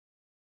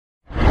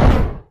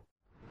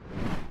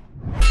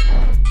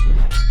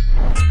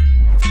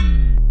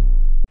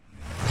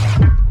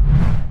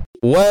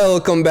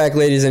Welcome back,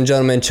 ladies and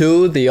gentlemen,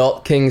 to the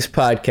XPUNKs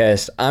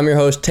podcast. I'm your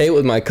host, Tate,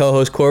 with my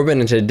co-host,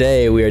 Corbin, and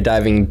today we are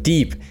diving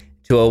deep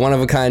to a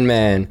one-of-a-kind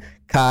man,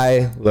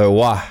 Kaj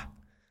Leroy.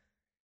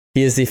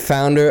 He is the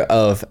founder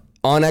of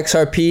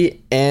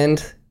onXRP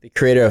and the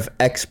creator of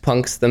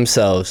XPUNKs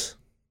themselves.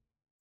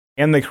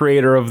 And the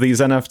creator of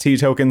these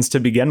NFT tokens to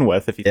begin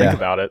with, if you think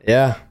about it.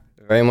 Yeah,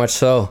 very much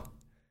so.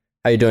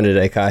 How you doing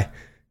today, Kaj?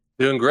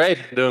 Doing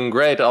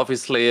great.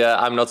 Obviously,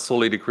 I'm not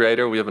solely the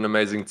creator. We have an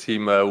amazing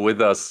team with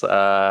us.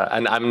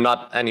 And I'm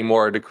not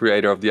anymore the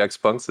creator of the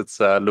XPUNKs. It's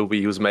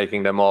Louis who's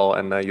making them all.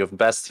 And you have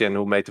Bastian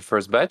who made the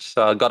first batch.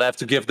 So I gotta have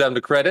to give them the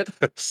credit.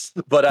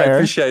 But I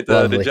appreciate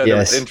the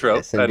generous intro.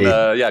 Yes,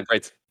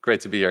 and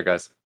great to be here,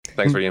 guys.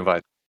 Thanks for the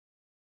invite.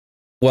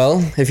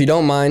 Well, if you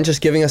don't mind,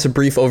 just giving us a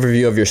brief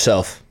overview of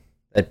yourself.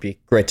 That'd be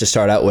great to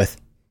start out with.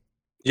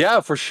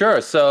 Yeah, for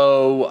sure.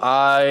 So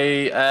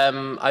I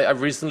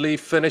recently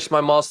finished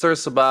my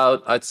master's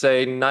about, I'd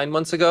say, 9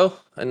 months ago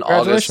in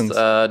August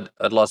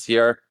last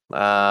year.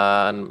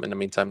 And in the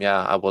meantime,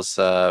 I was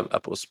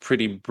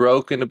pretty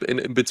broke in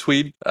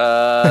between.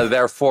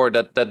 Therefore,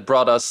 that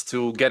brought us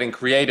to getting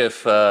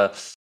creative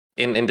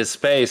in this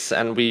space.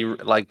 And we,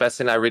 like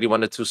Bessie and I, really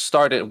wanted to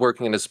start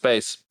working in the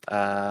space.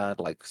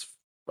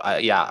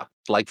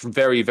 Like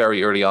very,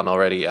 very early on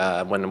already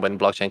when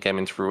blockchain came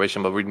into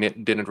fruition, but we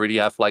didn't really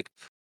have like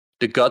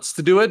the guts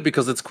to do it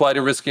because it's quite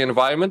a risky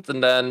environment.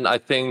 And then I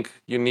think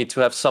you need to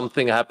have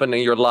something happen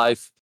in your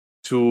life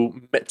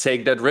to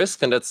take that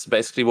risk. And that's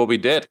basically what we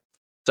did.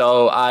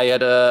 So I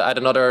had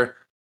another,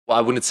 well,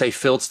 I wouldn't say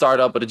failed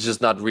startup, but it's just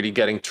not really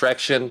getting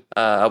traction.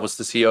 I was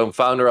the CEO and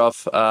founder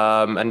of,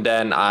 and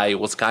then I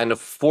was kind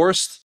of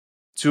forced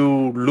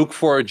to look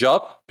for a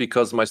job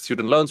because my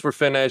student loans were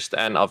finished.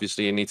 And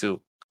obviously you need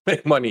to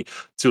make money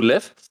to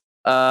live.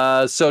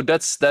 So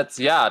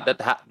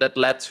that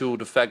led to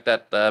the fact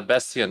that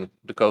Bastian,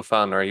 the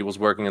co-founder, he was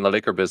working in the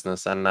liquor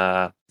business,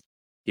 and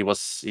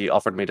he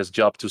offered me this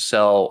job to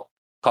sell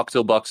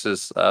cocktail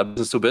boxes,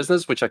 business to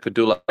business, which I could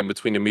do like in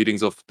between the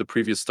meetings of the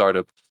previous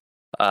startup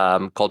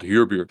called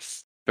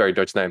Huurbuur, very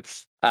Dutch name.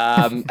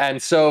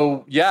 And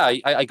so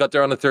I got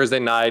there on a Thursday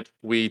night.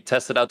 We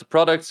tested out the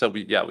product, so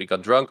we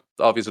got drunk,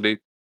 obviously.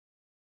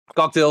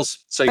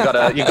 Cocktails, so you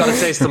gotta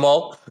taste them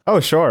all. Oh,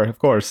 sure, of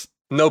course.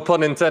 No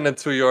pun intended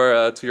to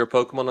your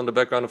Pokemon in the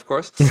background, of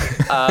course.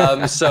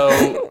 Nice.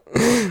 The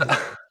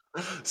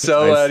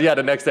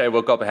next day I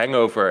woke up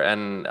hangover,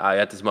 and I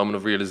had this moment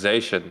of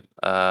realization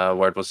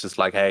where it was just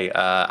like, hey,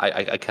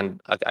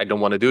 I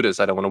don't want to do this.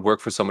 I don't want to work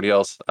for somebody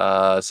else.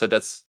 So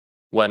that's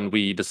when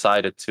we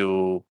decided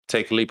to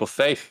take a leap of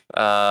faith.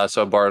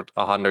 So I borrowed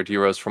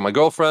 €100 from my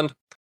girlfriend,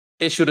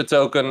 issued a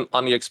token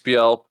on the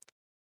XPL.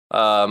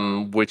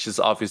 Which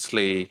is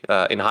obviously,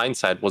 in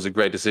hindsight, was a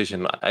great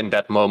decision. In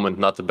that moment,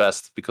 not the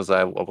best, because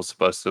I was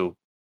supposed to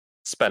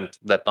spend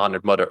that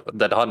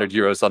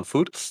 €100 on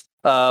food.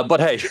 But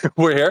hey,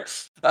 we're here.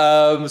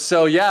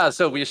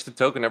 So we issued the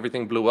token.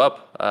 Everything blew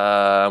up.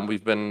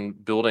 We've been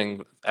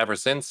building ever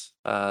since.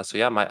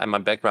 My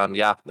background,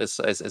 is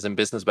in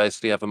business.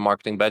 Basically, I have a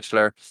marketing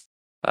bachelor,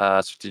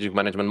 strategic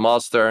management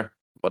master,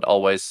 but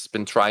always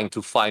been trying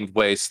to find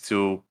ways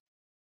to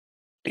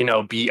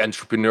be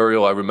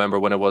entrepreneurial. I remember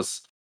when I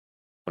was,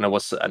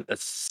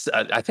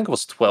 I think it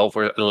was 12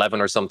 or 11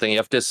 or something. You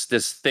have this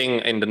thing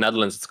in the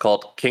Netherlands. It's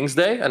called King's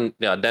Day, and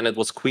then it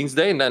was Queen's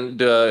Day. And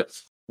then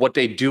what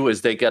they do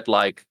is they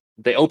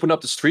open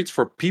up the streets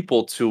for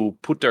people to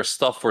put their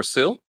stuff for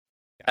sale.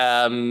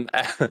 And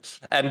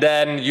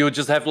then you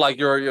just have like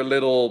your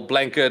little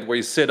blanket where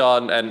you sit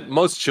on, and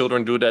most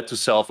children do that to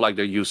sell like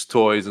their used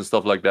toys and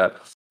stuff like that.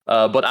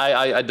 But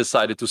I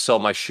decided to sell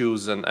my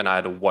shoes, and I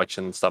had a watch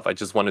and stuff. I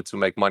just wanted to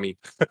make money.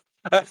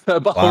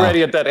 But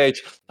already at that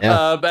age. And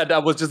I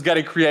was just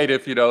getting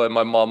creative, and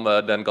my mom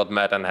then got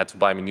mad and had to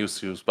buy me new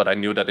shoes. But I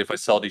knew that if I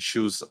sell these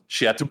shoes,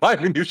 she had to buy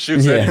me new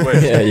shoes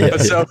anyway.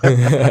 So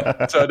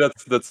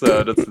that's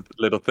a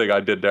little thing I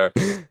did there.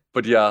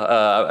 But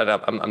and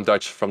I'm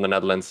Dutch from the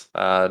Netherlands.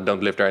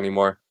 Don't live there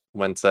anymore.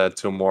 Went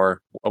to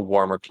a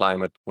warmer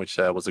climate, which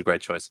was a great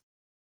choice.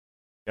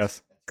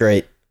 Yes.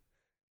 Great.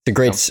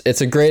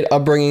 It's a great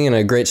upbringing and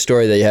a great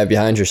story that you have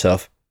behind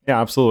yourself. Yeah,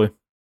 absolutely.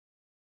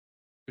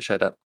 Appreciate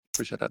that.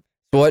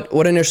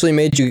 What initially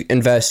made you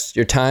invest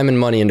your time and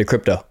money into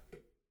crypto?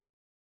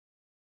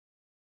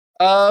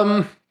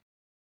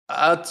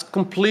 At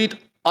complete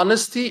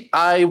honesty,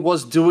 I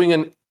was doing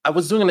an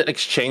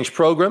exchange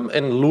program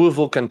in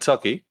Louisville,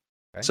 Kentucky.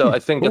 Okay. So I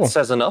think that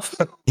says enough.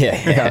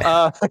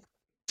 Yeah.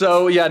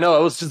 I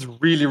was just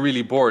really,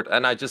 really bored.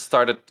 And I just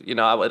started,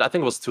 I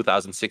think it was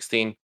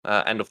 2016,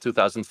 end of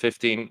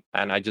 2015.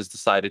 And I just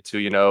decided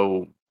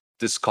to,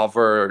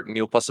 discover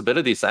new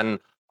possibilities. And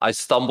I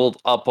stumbled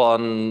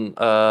upon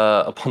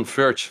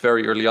Verge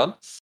very early on.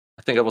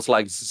 I think it was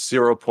like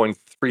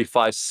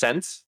 0.35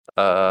 cents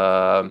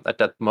at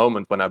that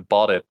moment when I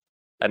bought it.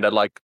 And then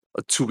like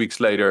 2 weeks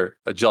later,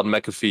 John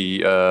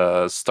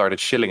McAfee started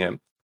shilling him.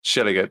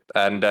 shilling it,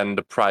 and then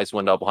the price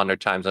went up 100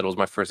 times. That was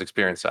my first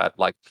experience. I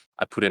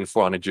put in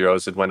 400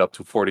 euros, it went up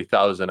to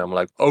 40,000. I'm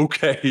like,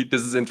 okay,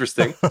 this is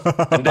interesting.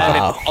 And then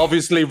it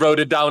obviously wrote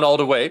it down all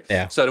the way.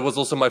 Yeah. So it was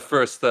also my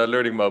first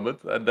learning moment.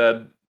 And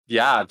then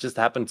it just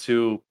happened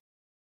to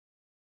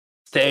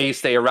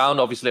stay around.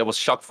 Obviously, I was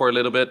shocked for a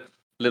little bit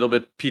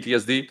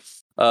PTSD.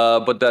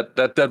 But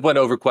that went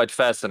over quite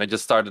fast, and I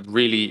just started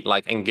really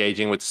like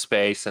engaging with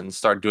space and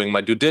start doing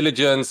my due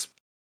diligence.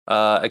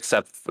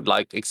 Except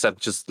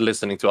just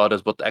listening to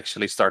others, but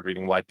actually start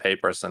reading white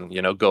papers and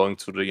going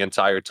to the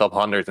entire top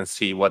 100 and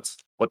see what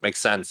makes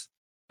sense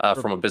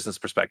from a business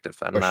perspective.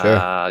 And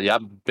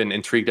I've been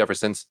intrigued ever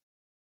since.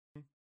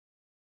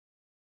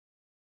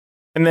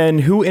 And then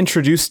who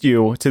introduced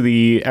you to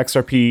the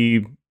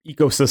XRP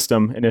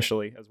ecosystem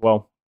initially as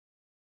well?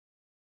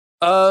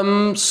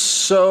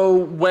 So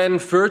when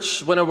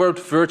I wrote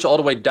Verge all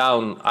the way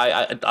down,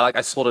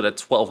 I sold it at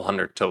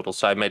 1,200 total.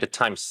 So I made it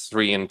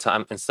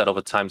times3 instead of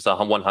a times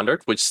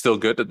 100, which is still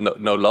good,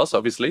 no loss,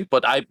 obviously.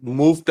 But I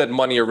moved that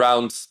money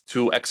around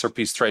to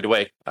XRP straight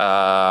away,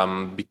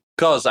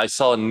 because I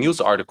saw a news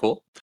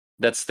article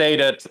that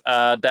stated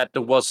that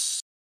there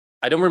was,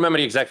 I don't remember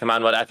the exact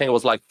amount, but I think it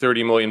was like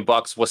 30 million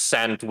bucks was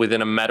sent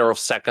within a matter of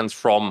seconds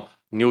from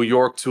New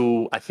York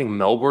to, I think,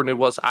 Melbourne it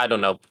was. I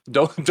don't know.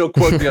 Don't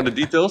quote me on the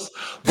details.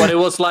 But it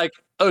was like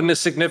a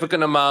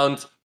significant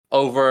amount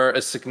over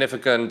a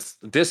significant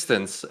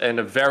distance in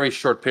a very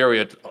short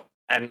period,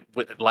 and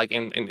with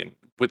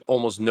with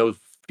almost no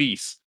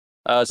fees.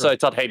 So I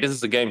thought, hey, this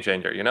is a game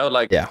changer. In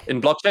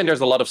blockchain,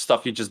 there's a lot of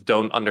stuff you just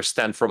don't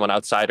understand from an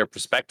outsider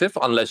perspective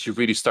unless you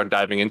really start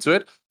diving into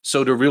it.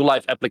 So the real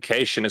life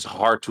application is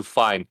hard to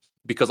find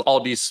because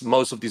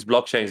most of these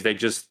blockchains, they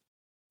just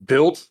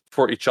build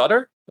for each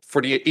other,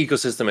 for the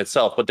ecosystem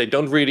itself, but they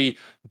don't really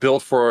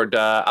build for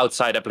the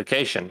outside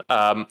application.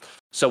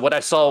 So what I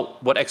saw,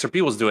 what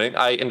XRP was doing,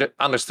 I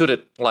understood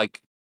it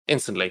like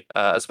instantly,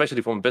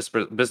 especially from a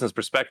business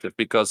perspective,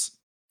 because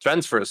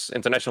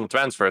international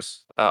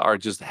transfers are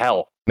just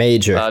hell.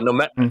 Major.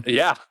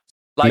 Yeah.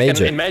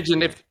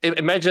 Imagine if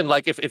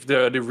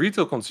the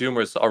retail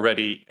consumers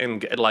already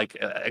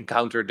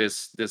encounter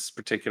this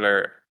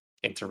particular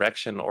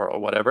interaction or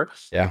whatever.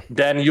 Yeah.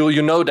 Then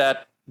you know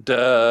that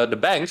the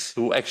banks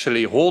who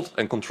actually hold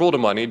and control the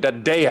money,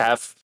 that they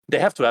have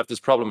to have this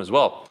problem as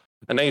well.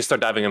 And then you start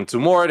diving into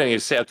more, then you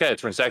say, okay, a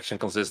transaction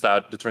consists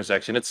out the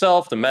transaction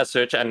itself, the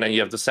message, and then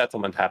you have the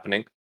settlement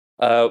happening,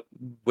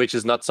 which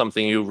is not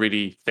something you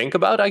really think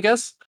about, I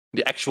guess.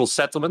 The actual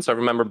settlements. I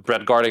remember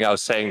Brett Garding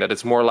saying that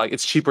it's more like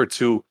it's cheaper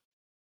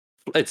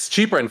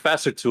and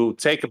faster to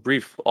take a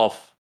briefcase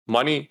of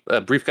money,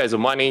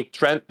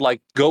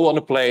 go on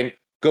a plane,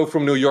 go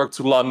from New York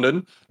to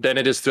London, than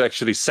it is to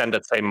actually send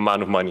that same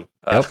amount of money.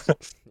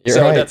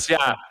 You're right.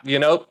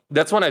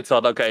 That's when I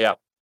thought, okay, yeah,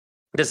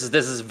 this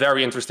is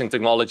very interesting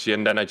technology.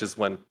 And then I just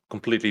went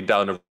completely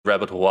down a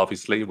rabbit hole,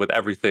 obviously, with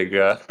everything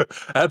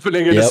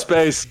happening in the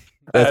space.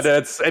 And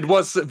it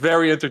was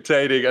very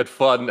entertaining and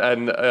fun.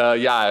 And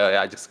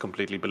I just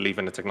completely believe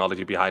in the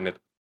technology behind it.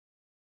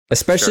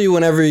 Especially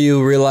whenever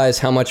you realize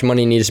how much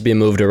money needs to be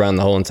moved around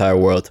the whole entire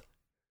world.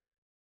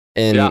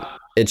 And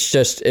it's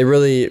just,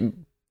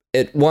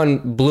 it one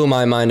blew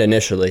my mind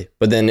initially,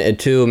 but then it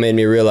two made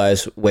me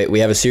realize, wait, we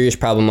have a serious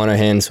problem on our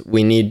hands.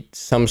 We need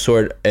some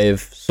sort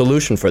of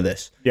solution for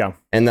this. Yeah.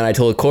 And then I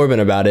told Corbin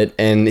about it,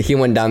 and he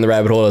went down the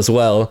rabbit hole as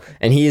well.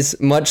 And he's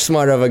much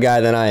smarter of a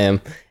guy than I am.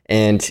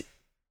 And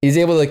he's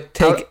able to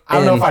take I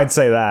don't know if I'd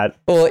say that.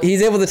 Well,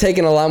 he's able to take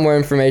in a lot more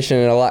information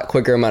in a lot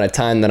quicker amount of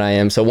time than I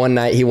am. So one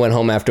night he went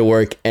home after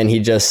work and he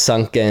just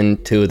sunk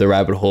into the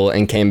rabbit hole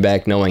and came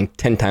back knowing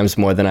 10 times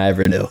more than I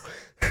ever knew.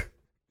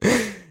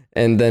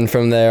 And then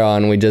from there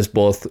on, we just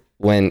both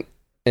went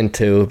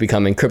into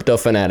becoming crypto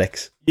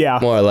fanatics. Yeah.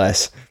 More or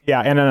less. Yeah,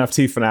 and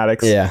NFT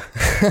fanatics. Yeah.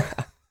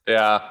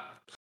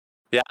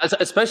 Yeah,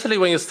 especially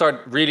when you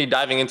start really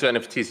diving into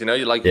NFTs,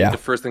 the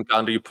first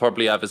encounter you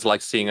probably have is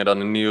like seeing it on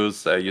the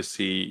news. You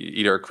see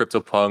either a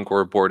CryptoPunk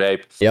or a Bored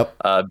Ape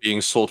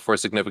being sold for a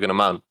significant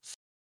amount.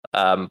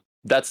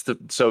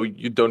 So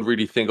you don't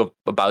really think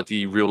about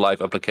the real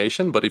life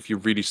application, but if you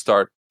really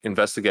start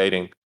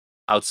investigating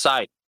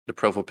outside the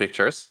profile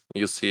pictures,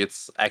 you see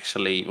it's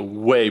actually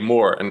way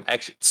more, and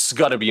actually it's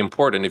gonna be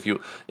important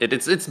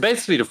it's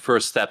basically the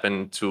first step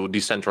into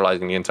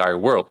decentralizing the entire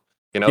world.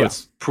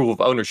 It's proof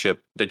of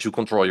ownership that you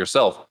control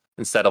yourself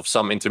instead of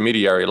some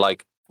intermediary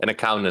like an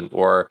accountant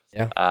or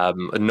a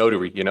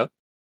notary.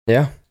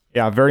 Yeah,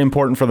 very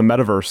important for the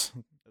metaverse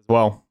as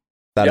well.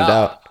 Without a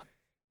doubt.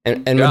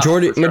 And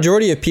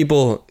majority of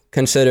people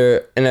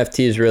consider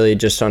NFTs really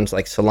just on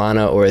like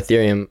Solana or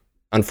Ethereum.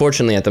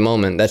 Unfortunately, at the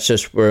moment, that's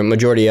just where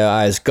majority of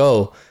eyes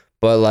go.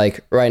 But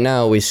like right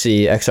now, we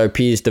see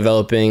XRPs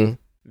developing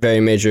very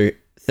major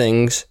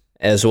things,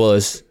 as well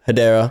as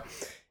Hedera.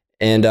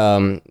 And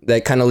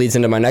that kind of leads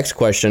into my next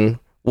question.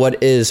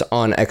 What is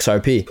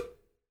onXRP?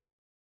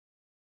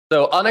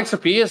 So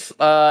onXRP is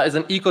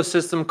an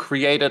ecosystem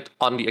created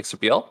on the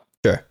XRPL.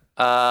 Sure.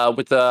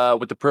 With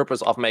the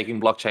purpose of making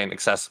blockchain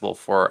accessible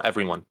for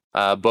everyone,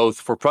 both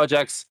for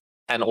projects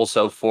and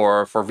also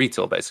for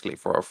retail, basically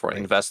for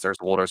investors,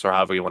 holders, or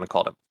however you want to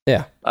call them.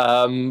 Yeah.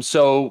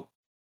 So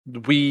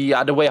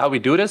the way how we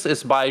do this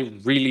is by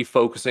really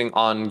focusing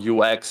on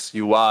UX,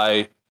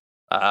 UI,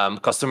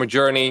 customer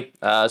journey.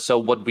 So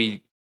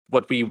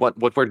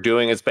what we're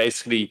doing is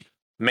basically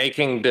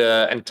making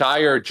the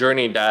entire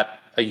journey that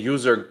a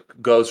user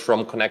goes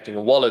from connecting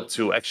a wallet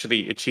to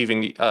actually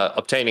achieving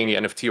obtaining the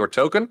NFT or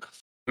token,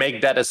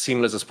 make that as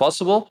seamless as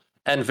possible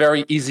and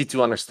very easy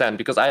to understand.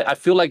 Because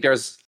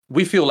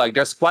we feel like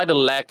there's quite a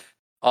lack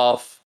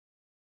of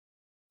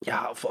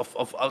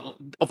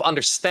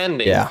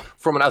understanding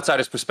from an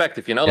outsider's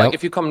perspective. Like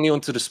if you come new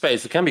into the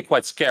space, it can be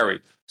quite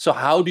scary. So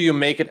how do you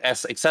make it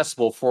as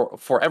accessible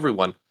for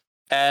everyone?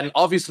 And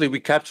obviously we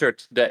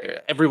captured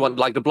everyone,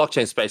 like the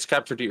blockchain space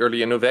captured the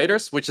early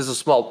innovators, which is a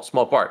small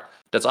part.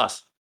 That's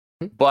us.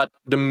 But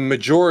the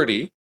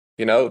majority,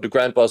 the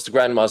grandpas, the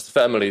grandmas, the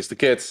families, the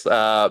kids,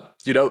 they're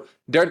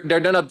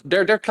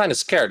kind of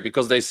scared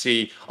because they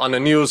see on the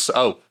news,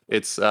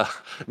 it's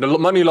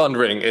money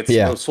laundering, it's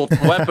assault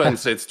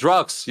weapons, it's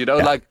drugs,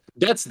 like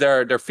that's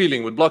their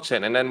feeling with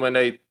blockchain. And then when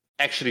they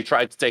actually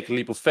try to take a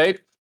leap of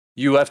faith,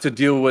 you have to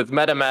deal with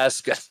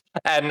MetaMask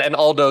and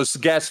all those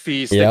gas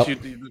fees that you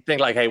think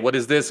like, hey, what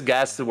is this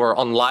gas? We're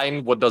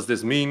online. What does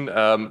this mean?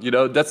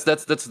 That's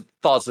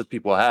thoughts that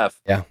people have.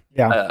 Yeah.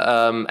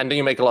 And then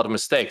you make a lot of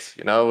mistakes.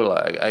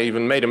 Like I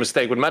even made a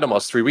mistake with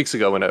MetaMask 2 weeks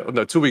ago when I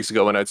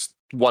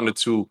wanted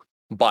to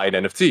buy an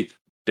NFT.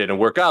 Didn't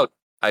work out.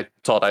 I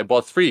thought I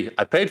bought 3.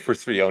 I paid for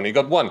 3. Only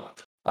got 1.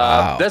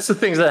 That's the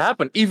things that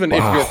happen, even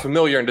if you're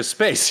familiar in the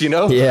space.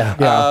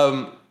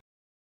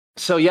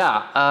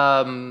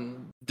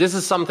 This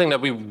is something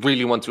that we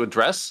really want to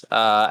address,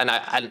 and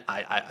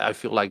I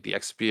feel like the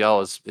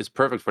XPL is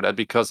perfect for that,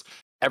 because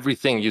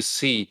everything you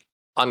see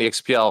on the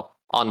XPL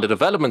on the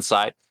development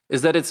side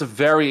is that it's a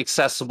very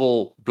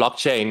accessible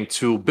blockchain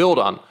to build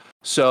on.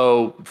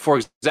 So, for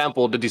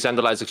example, the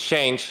decentralized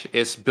exchange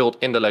is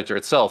built in the ledger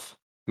itself,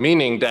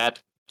 meaning that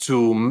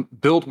to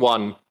build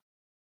one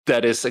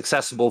that is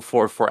accessible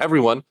for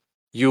everyone,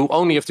 you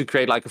only have to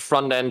create like a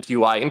front-end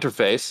UI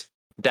interface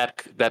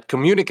that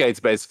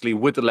communicates basically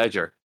with the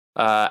ledger.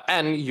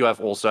 And you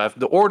also have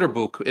the order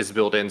book is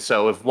built in.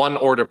 So if one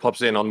order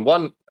pops in on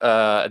one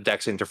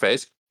DEX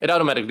interface, it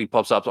automatically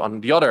pops up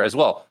on the other as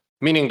well.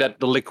 Meaning that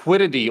the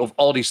liquidity of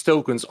all these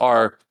tokens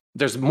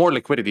there's more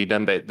liquidity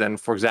than,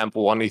 for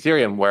example, on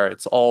Ethereum, where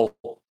it's all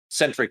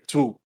centric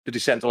to the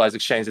decentralized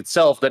exchange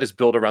itself that is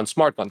built around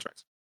smart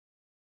contracts.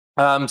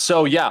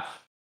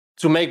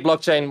 To make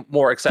blockchain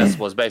more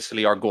accessible is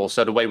basically our goal.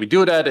 So the way we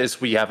do that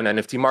is we have an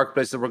NFT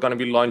marketplace that we're going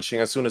to be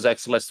launching as soon as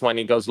XLS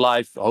 20 goes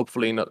live,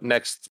 hopefully in the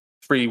next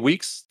 3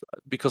 weeks,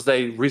 because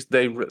they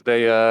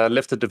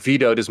lifted the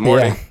veto this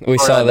morning. Yeah, we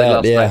saw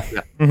that.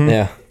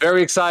 Yeah.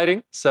 Very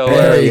exciting. So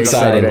very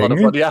exciting.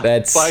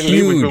 That's finally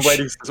huge. We've been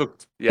waiting.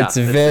 It's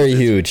very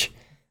huge.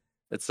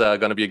 It's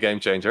going to be a game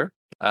changer.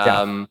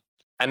 And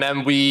then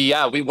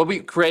what we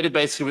created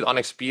basically with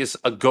onXRP is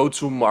a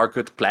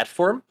go-to-market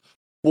platform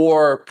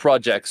for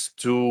projects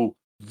to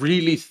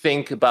really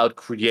think about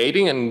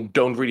creating and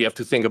don't really have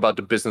to think about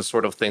the business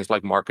sort of things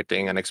like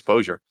marketing and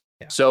exposure.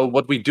 Yeah. So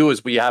what we do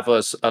is we have a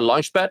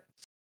launchpad.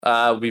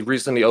 We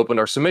recently opened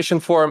our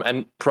submission form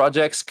and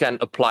projects can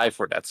apply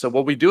for that. So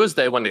what we do is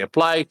when they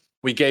apply,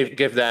 we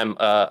give them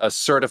a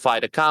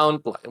certified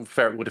account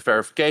with a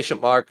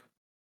verification mark.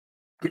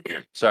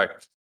 Sorry.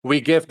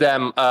 We give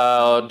them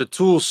the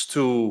tools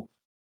to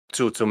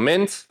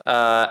mint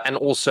and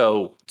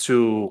also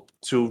to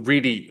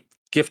really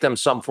give them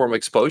some form of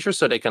exposure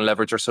so they can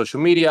leverage our social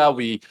media.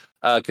 We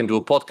can do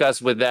a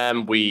podcast with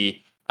them.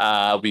 We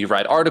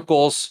write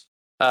articles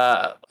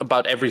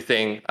about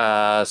everything.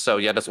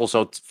 That's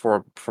also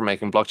for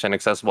making blockchain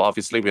accessible.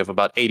 Obviously, we have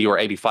about 80 or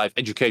 85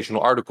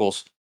 educational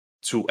articles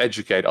to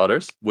educate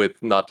others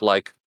with not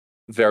like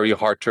very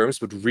hard terms,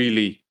 but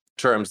really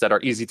terms that are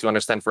easy to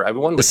understand for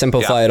everyone. To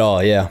simplify it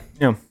all, yeah.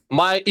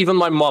 Even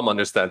my mom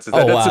understands it.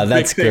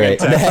 That's great.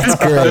 That's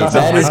great.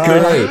 That is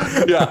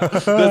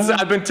great.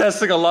 I've been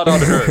testing a lot on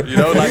her,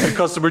 like the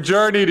customer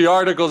journey, the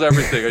articles,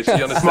 everything. And she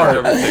understands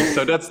everything.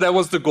 So that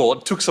was the goal.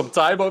 It took some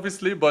time,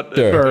 obviously, but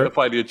I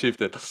finally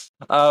achieved it.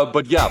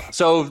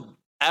 So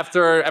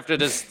after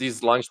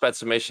these launchpad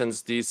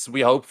submissions,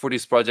 we hope for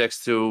these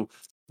projects to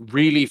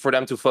really for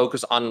them to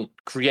focus on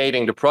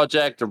creating the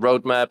project, the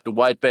roadmap, the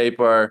white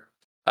paper,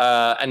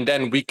 and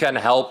then we can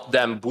help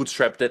them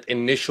bootstrap that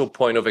initial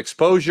point of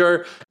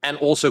exposure and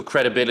also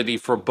credibility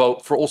for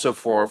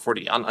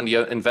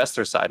the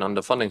investor side, on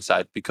the funding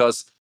side.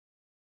 Because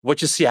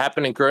what you see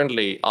happening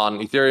currently on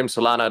Ethereum,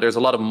 Solana, there's a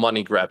lot of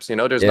money grabs.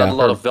 There's not a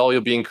lot of value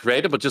being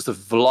created, but just a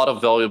lot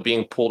of value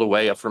being pulled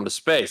away from the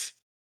space,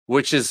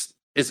 which is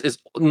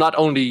not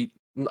only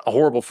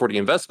horrible for the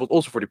investor, but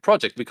also for the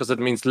project, because it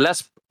means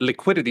less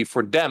liquidity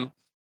for them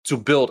to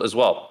build as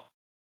well.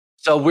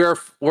 So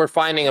we're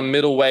finding a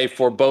middle way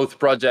for both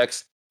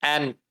projects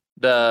and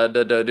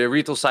the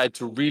retail side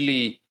to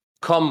really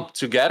come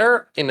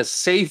together in a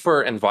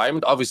safer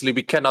environment. Obviously,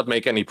 we cannot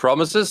make any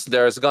promises.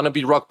 There's going to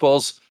be rug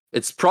pulls.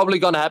 It's probably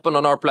going to happen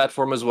on our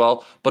platform as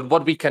well. But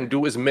what we can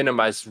do is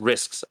minimize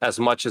risks as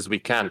much as we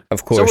can.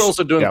 Of course. So we're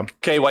also doing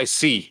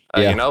KYC,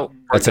 you know, for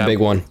that's example, a big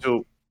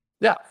one.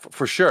 Yeah,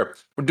 for sure.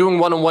 We're doing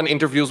one-on-one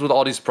interviews with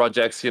all these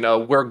projects. You know,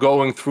 we're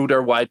going through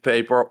their white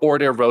paper or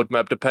their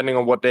roadmap, depending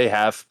on what they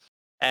have,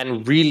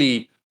 and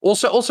really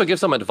also give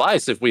some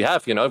advice if we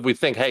have. You know, if we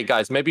think, hey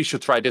guys, maybe you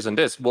should try this and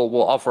this,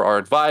 we'll offer our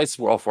advice,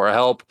 we'll offer our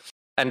help,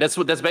 and that's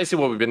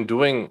basically what we've been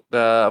doing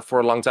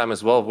for a long time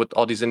as well with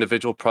all these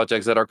individual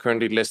projects that are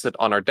currently listed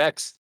on our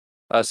decks.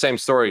 Same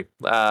story.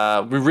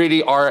 We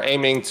really are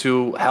aiming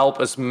to help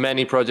as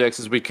many projects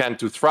as we can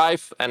to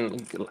thrive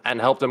and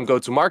help them go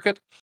to market.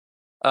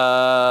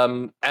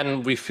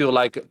 And we feel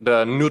like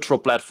the neutral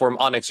platform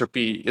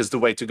onXRP is the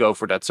way to go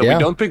for that. So we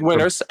don't pick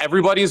winners.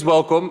 Everybody is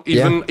welcome.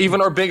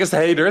 Even our biggest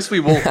haters, we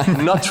will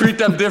not treat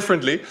them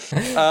differently.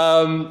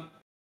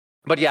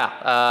 But yeah,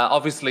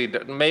 obviously,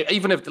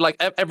 even if like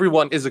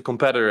everyone is a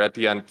competitor at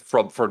the end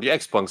for the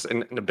XPUNKs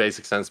in the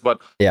basic sense,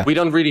 but we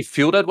don't really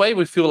feel that way.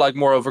 We feel like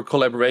more over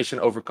collaboration,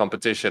 over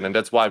competition, and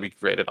that's why we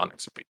created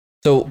onXRP.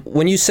 So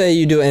when you say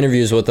you do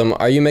interviews with them,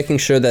 are you making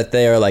sure that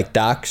they are like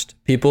doxed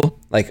people?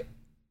 Like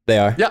they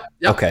are? Yeah.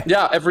 Okay.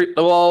 Yeah.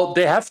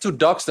 They have to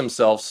dox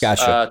themselves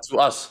to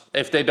us.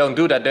 If they don't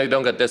do that, they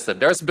don't get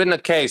listed. There's been a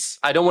case.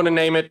 I don't want to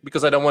name it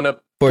because I don't want to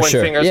point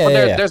fingers.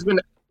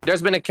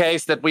 There's been a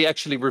case that we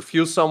actually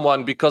refused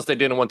someone because they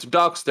didn't want to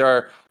dox.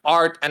 Their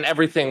art and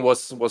everything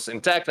was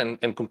intact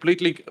and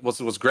completely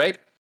was great.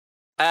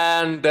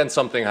 And then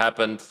something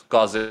happened,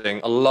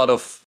 causing a lot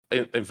of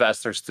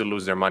investors to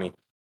lose their money.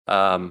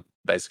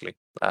 Basically.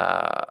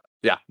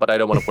 Yeah, but I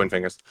don't want to point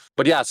fingers.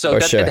 But yeah, so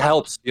it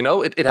helps, you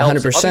know, it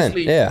helps. 100%.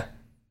 Obviously, yeah.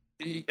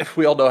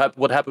 We all know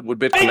what happened with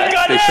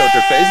BitConnect. They showed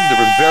their faces. They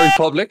were very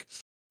public.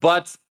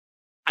 But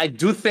I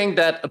do think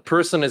that a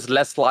person is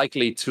less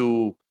likely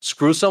to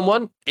screw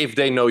someone if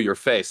they know your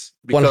face.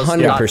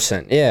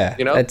 100%. Yeah.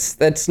 You know?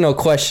 That's no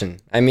question.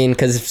 I mean,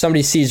 because if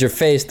somebody sees your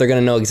face, they're going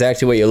to know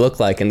exactly what you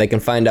look like, and they can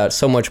find out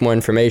so much more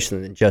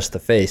information than just the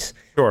face.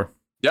 Sure.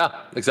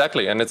 Yeah,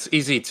 exactly. And it's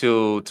easy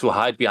to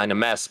hide behind a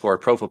mask or a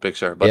profile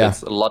picture, but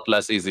it's a lot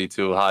less easy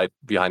to hide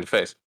behind the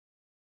face.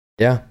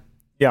 Yeah.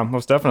 Yeah,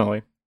 most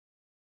definitely.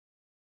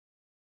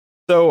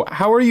 So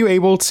how are you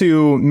able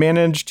to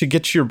manage to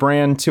get your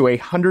brand to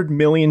 $100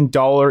 million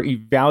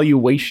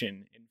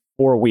evaluation in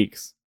 4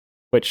 weeks?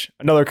 Which,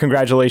 another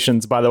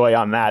congratulations, by the way,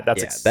 on that.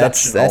 That's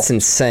exceptional. That's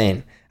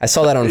insane. I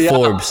saw that on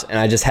Forbes, and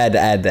I just had to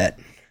add that.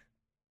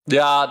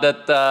 Yeah,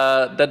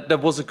 that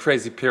was a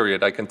crazy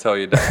period. I can tell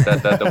you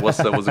that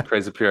was a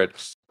crazy period.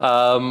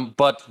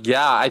 But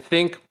yeah, I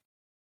think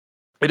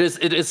it is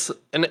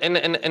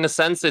in a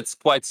sense it's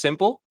quite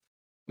simple.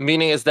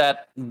 Meaning is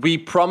that we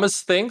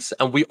promise things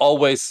and we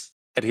always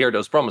adhere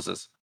those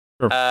promises.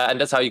 Sure.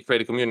 And that's how you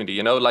create a community.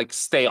 You know, like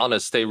stay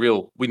honest, stay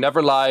real. We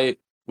never lie.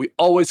 We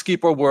always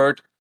keep our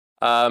word.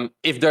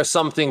 If there's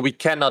something we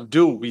cannot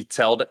do, we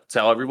tell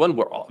everyone.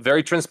 We're all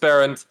very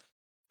transparent.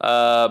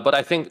 But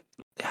I think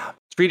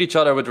treat each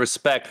other with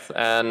respect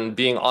and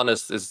being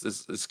honest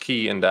is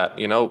key in that,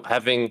 you know,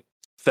 having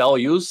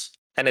values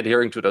and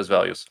adhering to those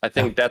values. I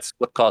think that's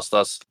what caused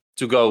us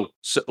to go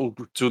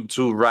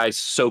to rise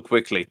so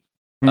quickly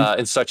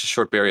in such a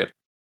short period.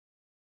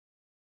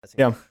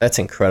 That's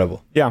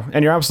incredible. Yeah,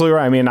 and you're absolutely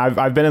right. I mean,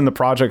 I've been in the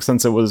project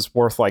since it was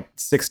worth like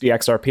 60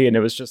 XRP, and it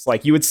was just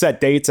like you would set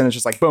dates and it's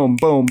just like boom,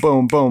 boom,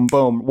 boom, boom,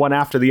 boom, one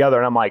after the other,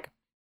 and I'm like,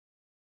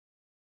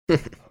 oh,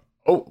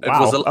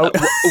 wow.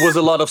 It was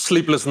a lot of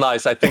sleepless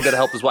nights. I think that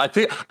helped as well.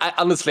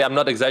 Honestly, I'm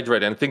not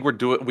exaggerating. I think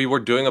we were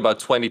doing about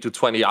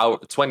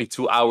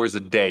 22 hours a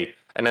day,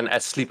 and then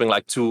sleeping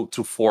like 2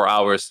 to 4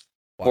 hours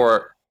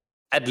for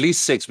at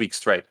least 6 weeks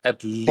straight.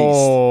 At least.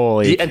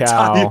 Holy the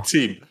cow. entire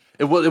team.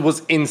 It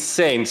was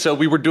insane. So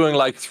we were doing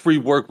like 3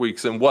 work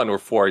weeks in 1 or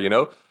 4. You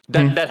know.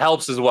 That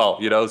helps as well,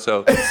 you know.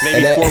 So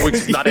maybe 4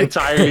 weeks is not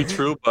entirely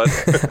true, but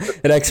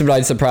it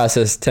expedites the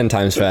process 10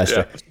 times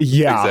faster.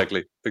 Yeah.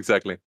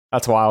 Exactly.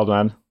 That's wild,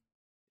 man.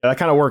 Yeah, that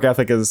kind of work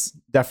ethic is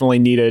definitely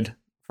needed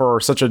for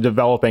such a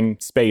developing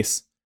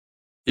space.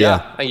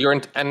 Yeah.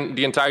 And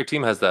the entire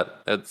team has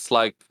that. It's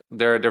like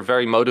they're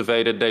very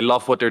motivated. They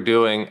love what they're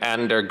doing,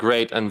 and they're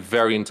great and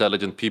very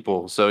intelligent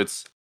people. So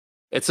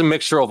it's a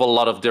mixture of a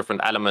lot of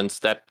different elements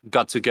that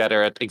got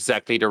together at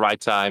exactly the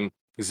right time,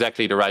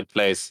 exactly the right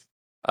place.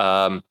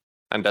 And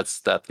that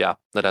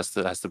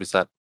has to be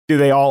said. Do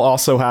they all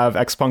also have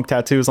XPUNK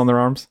tattoos on their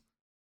arms?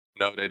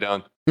 No, they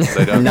don't.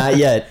 Not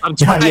yet. I'm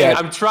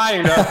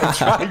trying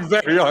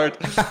very hard.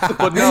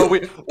 But no,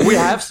 we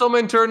have some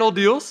internal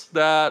deals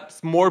that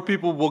more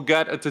people will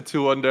get a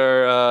tattoo on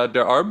their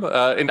arm.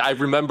 And I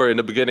remember in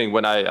the beginning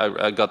when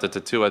I got the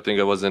tattoo, I think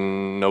it was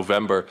in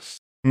November,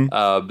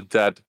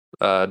 that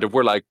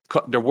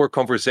there were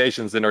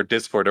conversations in our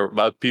Discord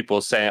about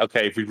people saying,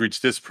 okay, if we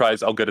reach this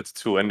price, I'll get a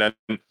tattoo. And then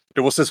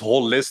there was this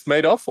whole list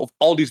made of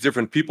all these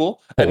different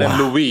people. And then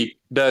Louis,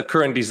 the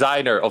current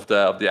designer of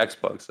the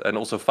XPUNKs and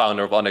also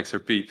founder of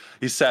onXRP,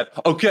 he said,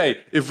 okay,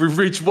 if we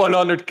reach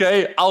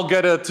 100K, I'll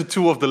get a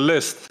tattoo of the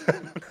list.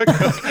 And they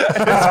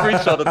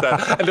screenshotted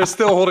that. And they're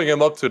still holding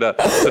him up to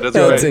that. So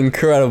that's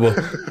incredible.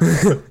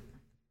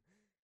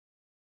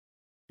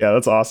 Yeah,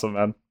 that's awesome,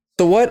 man.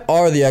 So what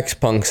are the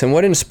XPUNKs and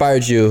what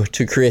inspired you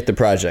to create the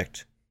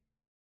project?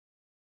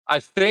 I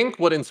think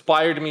what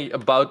inspired me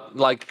about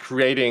like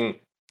creating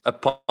a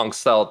punk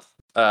style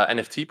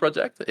NFT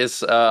project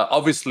is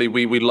obviously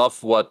we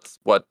love what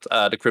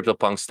the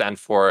CryptoPunks stand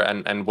for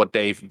and what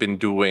they've been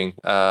doing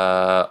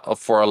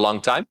for a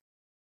long time.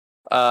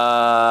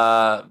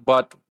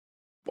 But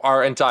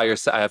our entire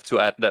set, I have to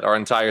add that our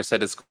entire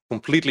set is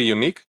completely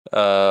unique.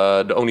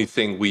 The only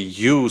thing we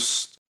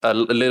use a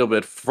little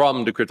bit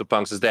from the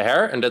CryptoPunks is the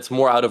hair, and that's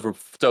more out of a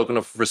token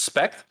of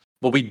respect.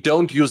 But we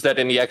don't use that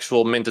in the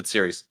actual minted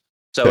series.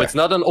 So it's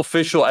not an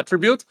official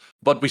attribute,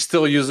 but we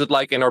still use it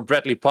like in our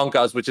Bradley Punk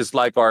House, which is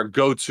like our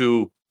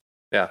go-to,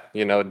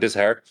 this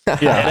hair. And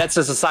that's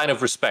as a sign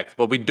of respect.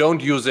 But we don't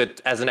use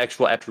it as an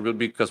actual attribute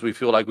because we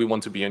feel like we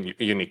want to be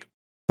unique.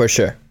 For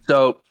sure.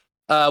 So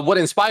what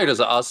inspired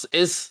us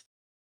is,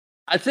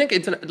 I think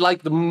it's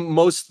like the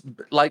most,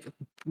 like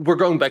we're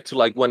going back to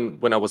like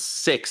when I was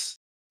 6.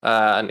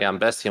 And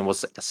Bastian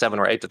was 7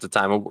 or 8 at the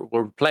time.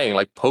 We're playing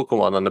like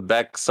Pokemon on the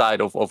back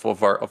side of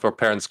our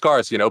parents'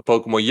 cars.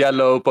 Pokemon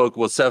Yellow,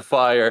 Pokemon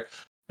Sapphire.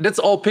 That's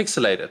all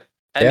pixelated,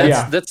 and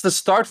that's the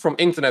start from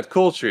internet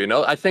culture.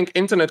 I think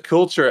internet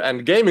culture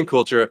and gaming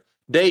culture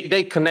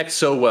they connect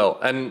so well,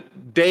 and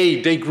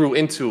they grew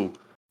into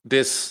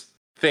this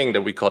thing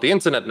that we call the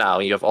internet now.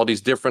 You have all these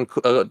different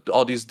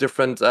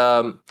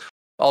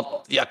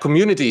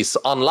communities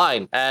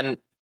online, and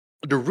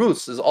the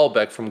roots is all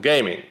back from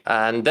gaming,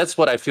 and that's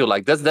what I feel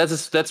like.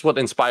 That's what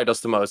inspired us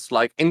the most.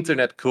 Like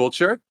internet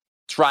culture,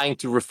 trying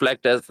to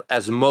reflect that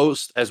as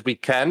most as we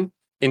can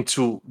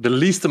into the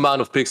least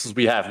amount of pixels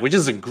we have, which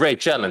is a great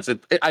challenge.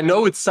 I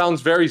know it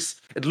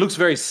looks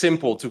very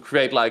simple to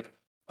create like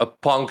a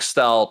punk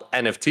style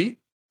NFT,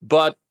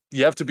 but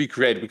you have to be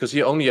creative because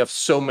you only have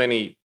so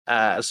many.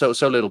 So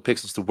little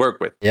pixels to work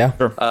with. Yeah.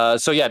 Sure.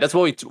 That's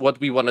what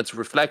we wanted to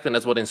reflect, and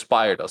that's what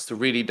inspired us to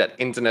really that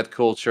internet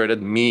culture,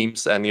 that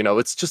memes, and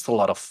it's just a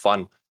lot of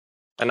fun.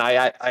 And we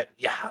are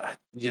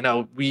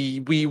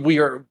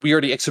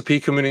the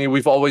XRP community.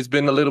 We've always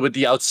been a little bit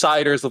the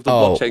outsiders of the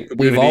blockchain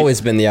community. We've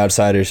always been the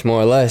outsiders,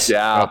 more or less.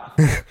 Yeah.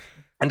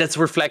 And that's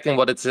reflecting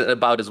what it's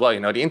about as well.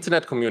 The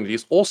internet community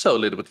is also a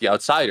little bit the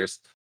outsiders.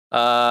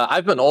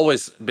 I've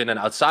always been an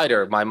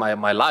outsider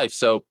my life,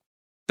 so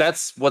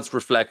that's what's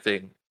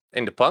reflecting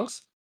in the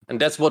punks,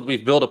 and that's what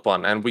we've built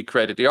upon. And we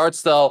created the art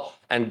style,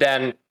 and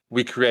then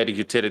we created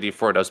utility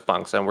for those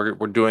punks, and we're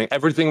doing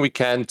everything we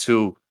can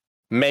to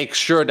make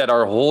sure that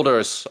our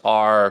holders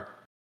are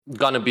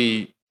gonna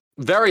be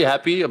very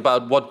happy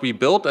about what we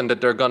built, and that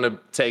they're gonna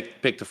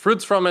pick the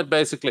fruits from it,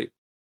 basically.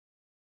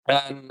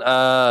 And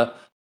I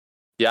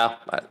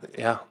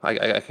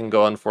can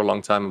go on for a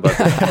long time, but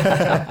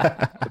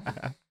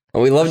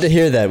we love to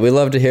hear that. We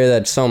love to hear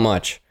that so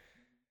much.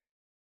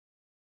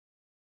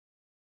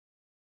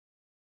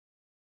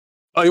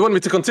 Oh, you want me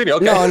to continue?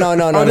 Okay. No.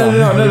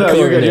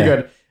 You're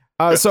good.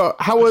 So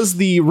how was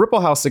the Ripple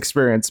House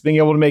experience, being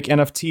able to make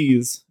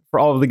NFTs for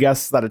all of the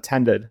guests that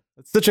attended?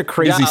 It's such a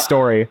crazy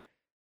story.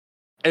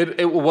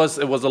 It was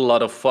a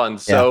lot of fun.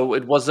 So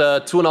it was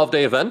a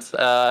 2.5-day event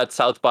at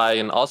South by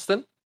in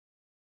Austin.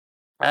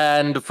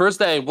 And the first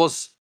day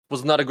was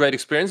not a great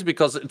experience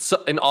because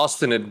in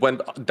Austin it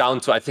went down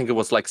to, I think it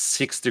was like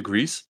 6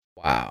 degrees.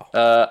 Wow.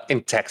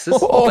 In Texas.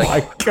 Oh my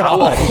God. How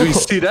often do you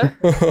see that?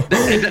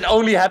 It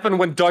only happened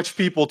when Dutch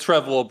people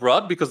travel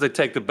abroad because they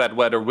take the bad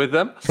weather with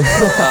them.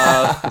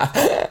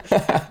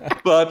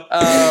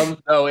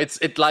 No,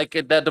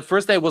 the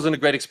first day wasn't a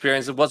great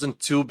experience. It wasn't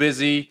too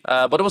busy,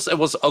 but it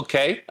was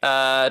okay.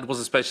 It was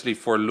especially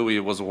for Louis,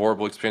 it was a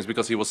horrible experience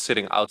because he was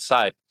sitting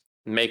outside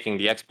making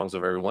the XPUNKs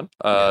of everyone.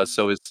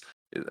 So it's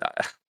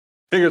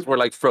fingers were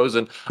like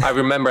frozen. I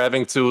remember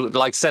having to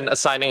like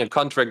signing a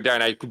contract there,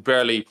 and I could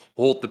barely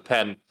hold the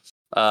pen.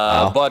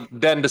 But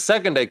then the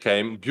second day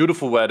came,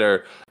 beautiful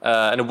weather,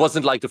 and it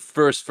wasn't like the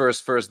first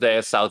day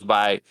at South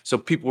by. So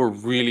people were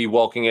really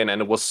walking in,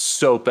 and it was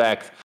so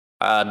packed.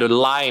 The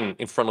line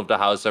in front of the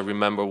house, I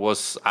remember,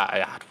 was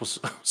it was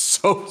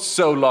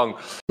so long.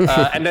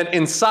 And then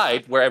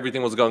inside, where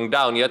everything was going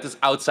down, you had this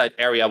outside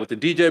area with the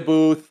DJ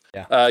booth.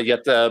 Yeah. You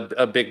had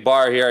a big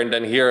bar here, and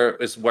then here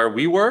is where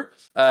we were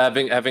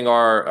having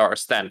our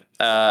stand.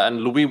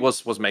 And Louis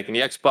was making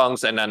the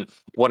XPUNKs, and then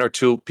 1 or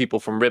 2 people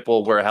from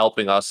Ripple were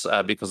helping us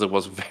because it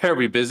was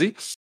very busy.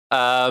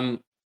 And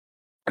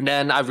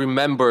then I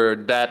remember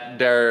that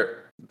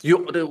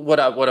what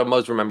I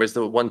most remember is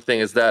the one thing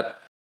is that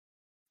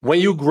when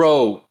you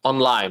grow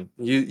online,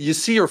 you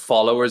see your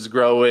followers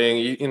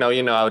growing. You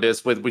know how it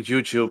is with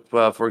YouTube,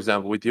 for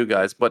example, with you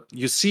guys. But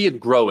you see it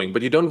growing,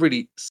 but you don't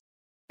really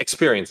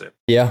experience it.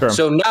 Yeah. Sure.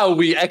 So now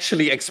we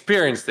actually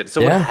experienced it.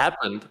 So what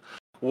happened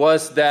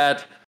was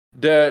that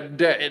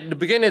in the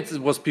beginning it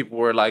was people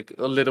were like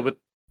a little bit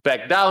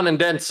back down, and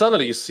then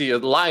suddenly you see a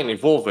line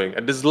evolving,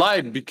 and this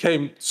line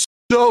became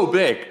so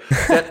big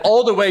that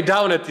all the way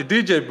down at the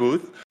DJ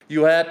booth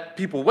you had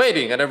people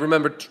waiting. And I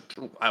remember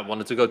I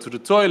wanted to go to the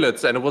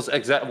toilets, and it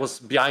was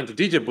behind the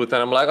DJ booth,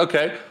 and I'm like,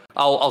 okay,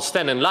 I'll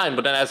stand in line.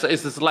 But then I said,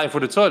 is this a line for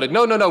the toilet?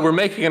 No, we're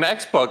making an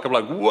XPUNK. I'm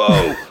like,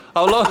 whoa,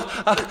 how long?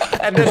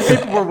 And then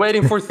people were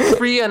waiting for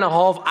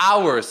 3.5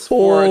 hours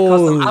for a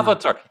custom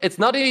avatar.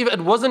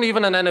 It wasn't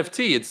even an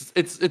NFT.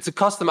 It's a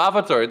custom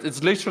avatar.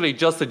 It's literally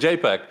just a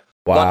JPEG.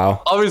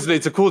 Wow. But obviously,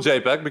 it's a cool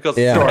JPEG because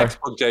it's an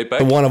XPUNK JPEG.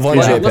 The one-of-one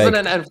JPEG. It wasn't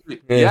an NFT.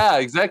 Yeah,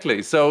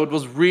 exactly. So it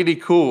was really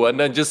cool. And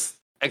then just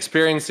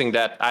experiencing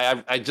that,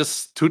 I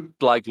just stood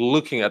like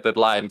looking at that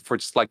line for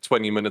just like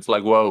 20 minutes,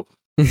 like, whoa,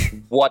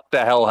 what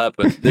the hell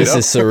happened? This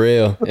is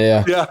surreal.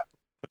 Yeah. Yeah.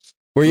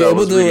 Were you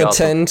able to really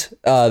attend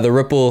the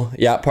Ripple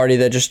yacht party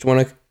that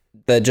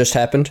just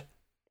happened?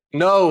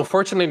 No,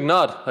 fortunately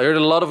not. I heard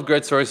a lot of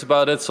great stories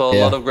about it, saw a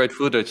lot of great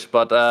footage.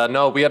 But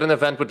no, we had an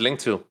event with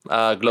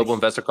Link2, Global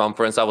Investor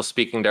Conference. I was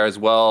speaking there as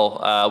well.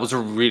 It was a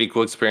really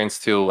cool experience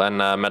too, and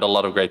met a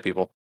lot of great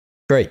people.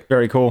 Great.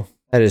 Very cool.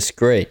 That is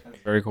great.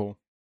 Very cool.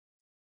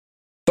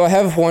 So I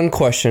have one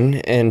question,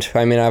 and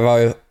I mean,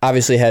 I've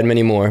obviously had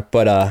many more,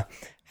 but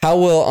how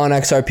will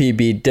onXRP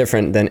be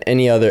different than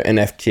any other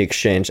NFT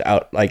exchange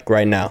out like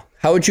right now?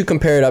 How would you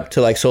compare it up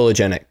to like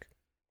Sologenic?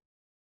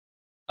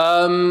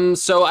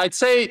 So I'd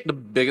say the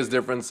biggest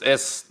difference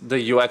is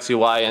the UX,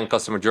 UI, and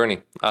customer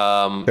journey.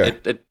 Sure.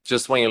 It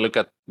just when you look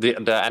at the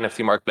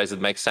NFT marketplace,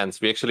 it makes sense.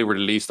 We actually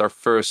released our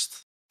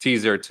first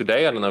teaser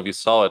today. I don't know if you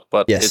saw it,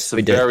 but it's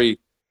very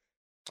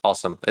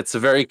awesome. It's a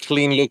very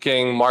clean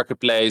looking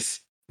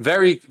marketplace,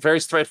 very, very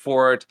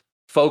straightforward,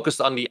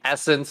 focused on the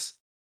essence,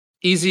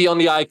 easy on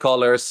the eye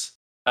colors,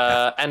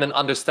 and an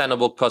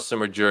understandable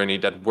customer journey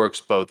that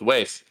works both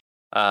ways.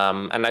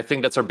 And I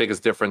think that's our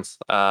biggest difference,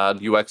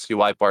 the UX,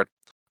 UI part.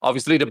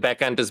 Obviously, the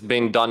backend is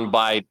being done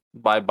by the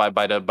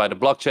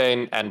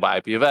blockchain and by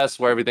IPFS,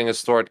 where everything is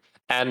stored.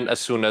 And as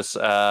soon as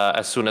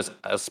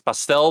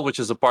Pastel, which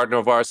is a partner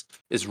of ours,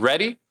 is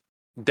ready,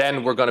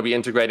 then we're going to be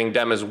integrating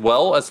them as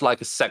well as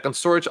like a second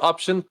storage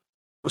option,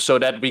 so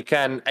that we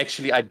can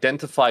actually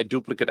identify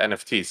duplicate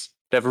NFTs.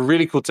 They have a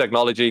really cool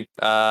technology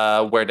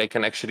where they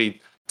can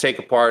actually take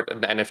apart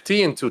an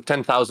NFT into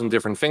 10,000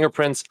 different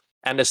fingerprints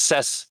and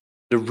assess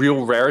the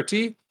real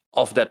rarity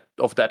of that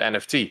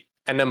NFT.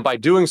 And then by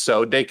doing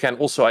so, they can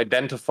also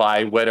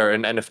identify whether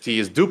an NFT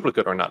is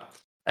duplicate or not.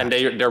 And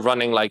they're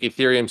running like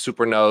Ethereum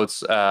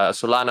supernodes,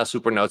 Solana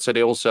supernodes. So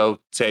they also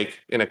take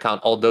in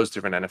account all those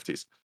different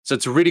NFTs. So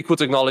it's a really cool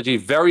technology.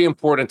 Very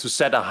important to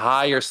set a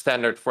higher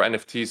standard for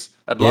NFTs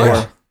at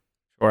large.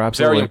 Or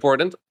absolutely. Very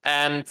important.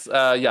 And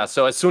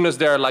so as soon as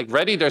they're like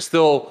ready, they're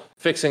still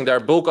fixing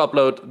their bulk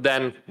upload.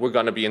 Then we're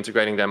going to be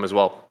integrating them as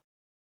well.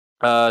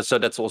 So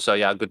that's also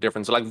a good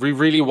difference. Like we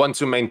really want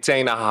to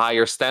maintain a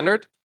higher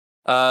standard.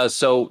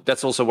 So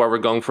that's also where we're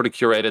going for the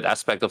curated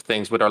aspect of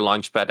things with our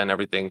launchpad and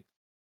everything,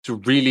 to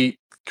really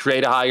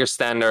create a higher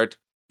standard,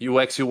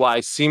 UX,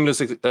 UI,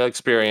 seamless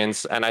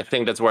experience. And I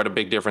think that's where the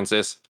big difference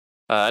is.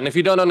 And if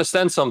you don't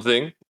understand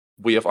something,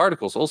 we have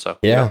articles also.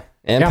 And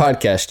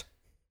podcast.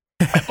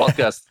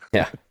 Podcast.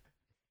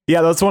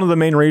 Yeah, that's one of the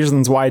main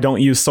reasons why I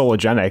don't use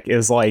Sologenic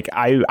is like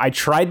I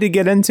tried to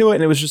get into it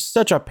and it was just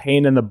such a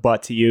pain in the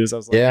butt to use. I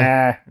was like,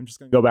 I'm just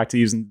going to go back to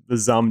using the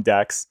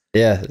Zumdex.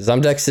 Yeah,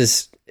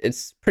 Zumdex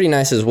it's pretty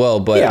nice as well,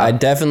 but I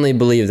definitely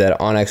believe that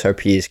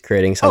onXRP is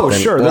creating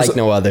something like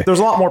no other. There's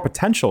a lot more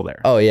potential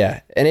there. Oh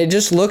yeah, and it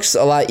just looks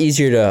a lot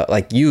easier to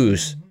like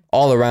use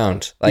all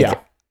around.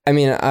 Like, I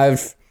mean,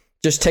 I've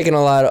just taken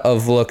a lot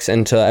of looks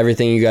into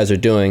everything you guys are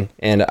doing,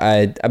 and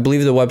I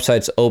believe the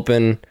website's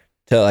open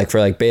to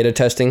for beta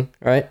testing,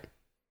 right?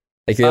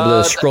 Like you're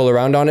able to scroll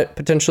around on it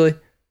potentially.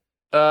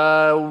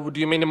 Do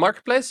you mean the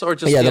marketplace or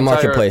just the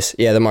marketplace?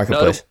 Yeah, the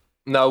marketplace.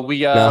 No,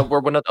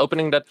 we're not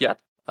opening that yet.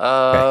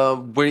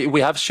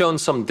 We have shown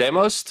some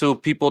demos to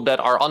people that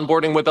are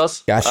onboarding with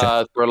us.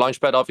 Gotcha. Through a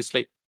launchpad,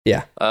 obviously.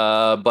 Yeah.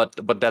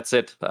 But that's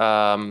it.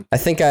 I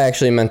think I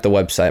actually meant the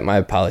website. My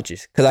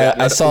apologies, because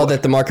I saw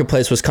that the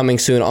marketplace was coming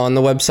soon on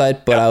the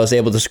website, but I was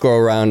able to scroll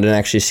around and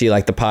actually see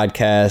like the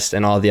podcast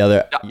and all the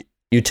other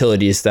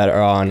utilities that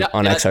are on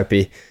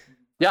XRP.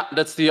 Yeah,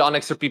 that's the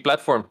onXRP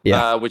platform,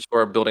 which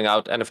we're building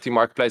out. NFT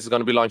marketplace is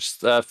going to be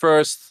launched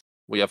first.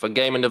 We have a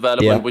game in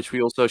development, which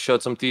we also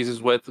showed some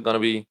teasers with. It's going to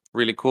be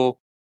really cool.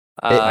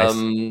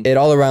 It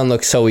all around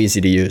looks so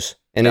easy to use,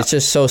 and it's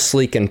just so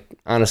sleek and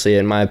honestly,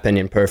 in my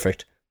opinion,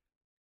 perfect.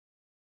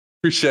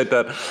 Appreciate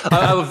that.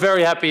 I'm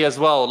very happy as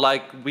well.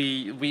 Like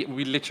we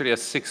literally have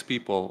 6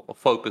 people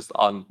focused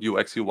on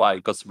UX,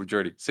 UI, customer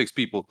journey. 6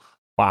 people.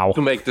 Wow.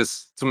 To make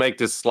this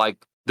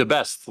like the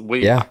best.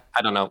 I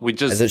don't know. We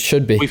just, as it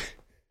should be.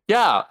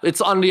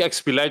 It's on the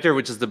XP Ledger,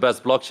 which is the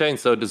best blockchain,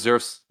 so it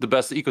deserves the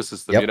best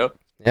ecosystem, you know?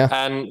 Yeah.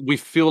 And we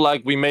feel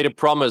like we made a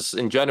promise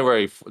in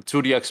January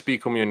to the XP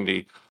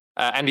community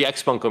and the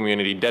XPUNK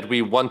community that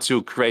we want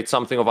to create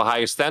something of a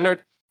higher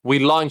standard. We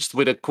launched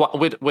with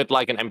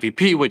like an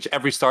MVP, which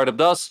every startup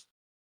does.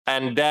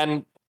 And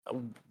then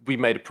we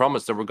made a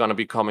promise that we're going to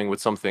be coming with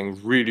something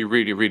really,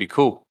 really, really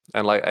cool,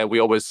 and we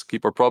always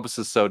keep our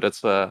promises. So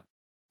that's why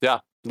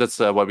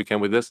we came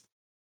with this.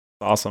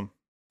 Awesome.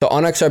 So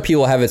onXRP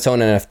will have its own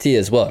NFT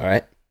as well,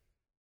 right?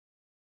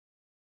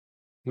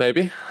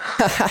 Maybe.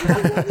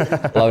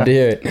 Love to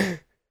hear it.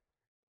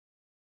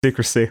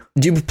 Secrecy.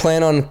 Do you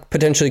plan on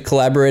potentially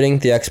collaborating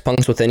the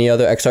XPUNKs with any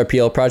other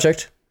XRPL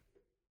project?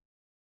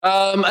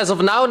 As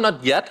of now,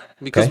 not yet,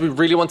 because we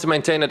really want to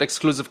maintain that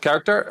exclusive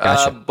character.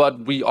 Gotcha.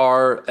 But we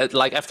are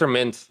after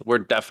Mint, we're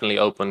definitely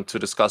open to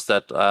discuss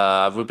that.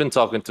 We've been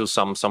talking to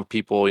some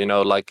people,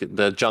 like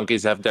the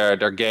Junkies have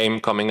their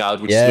game coming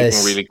out, which is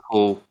looking really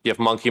cool. You have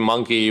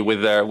Monkey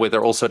with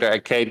their also their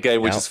arcade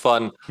game, which is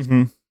fun.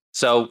 Mm-hmm.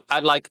 So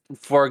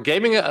for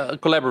gaming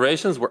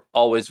collaborations, we're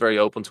always very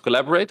open to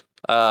collaborate.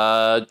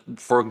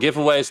 For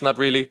giveaways, not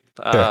really.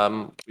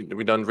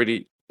 We don't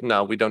really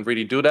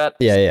do that.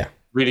 Yeah.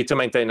 Really to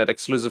maintain that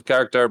exclusive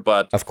character,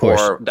 but of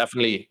course,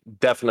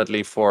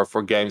 definitely for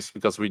games,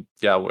 because we're,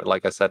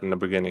 like I said in the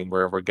beginning,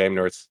 we're game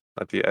nerds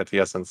at the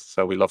essence,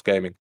 so we love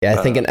gaming. Yeah,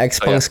 I think an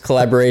XPUNKs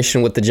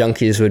collaboration with the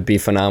Junkies would be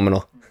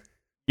phenomenal.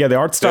 Yeah, the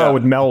art style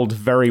would meld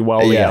very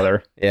well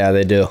together. Yeah,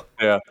 they do.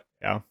 Yeah.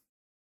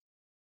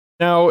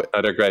 Now,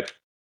 they're great.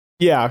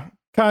 Yeah.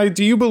 Kai,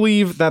 do you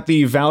believe that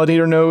the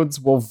validator nodes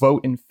will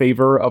vote in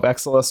favor of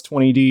XLS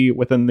 20D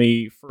within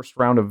the first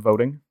round of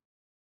voting?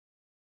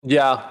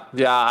 Yeah.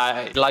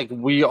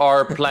 We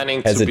are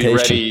planning to be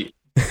ready.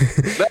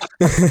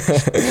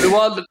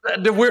 Well,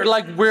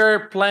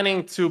 we're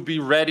planning to be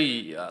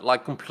ready,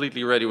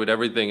 completely ready with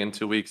everything in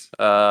 2 weeks.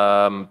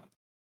 I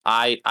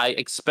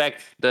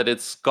expect that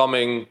it's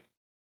coming,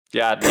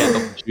 at the end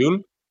of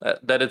June,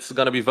 that it's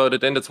going to be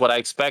voted in. That's what I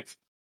expect.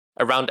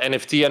 Around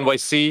NFT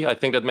NYC, I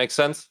think that makes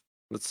sense.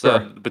 It's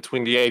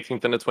between the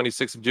 18th and the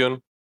 26th of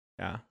June.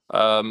 Yeah.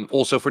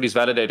 Also for these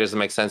validators, it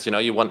makes sense.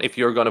 If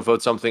you're going to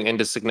vote something in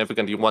this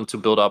significant, you want to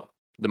build up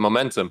the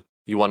momentum.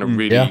 You want to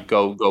really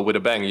go with a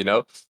bang.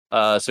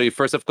 So you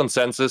first have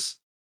consensus.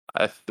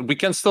 It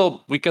can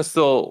still be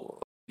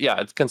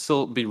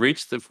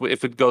reached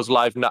if it goes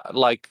live now,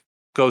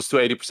 goes to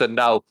 80%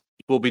 now.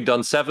 It will be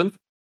done 7th.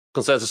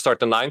 Consensus start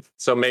the 9th,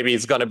 so maybe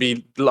it's gonna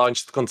be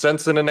launched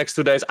consensus in the next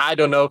 2 days. I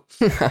don't know.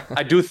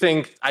 I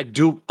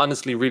do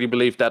honestly really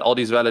believe that all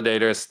these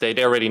validators, they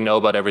already know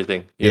about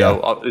everything. You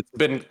know, it's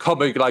been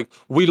coming,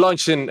 we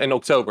launched in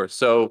October,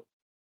 so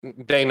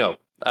they know.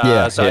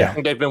 I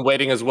think they've been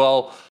waiting as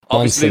well.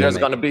 Obviously, there's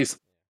gonna be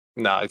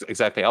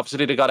exactly.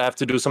 Obviously, they gotta have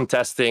to do some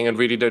testing and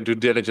really their due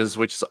diligence,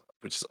 which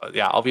is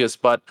obvious.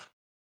 But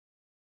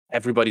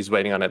everybody's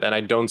waiting on it, and I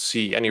don't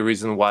see any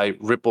reason why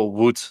Ripple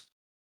would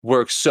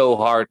work so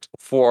hard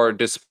for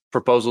this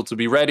proposal to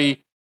be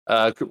ready,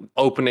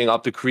 opening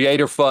up the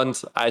creator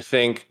fund. I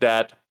think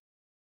that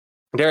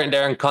they're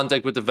in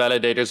contact with the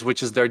validators,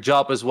 which is their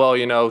job as well,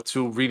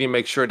 to really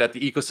make sure that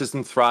the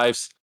ecosystem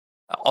thrives.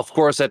 Of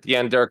course, at the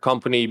end, they're a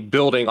company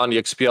building on the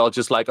XPL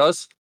just like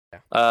us.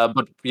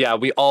 But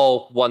we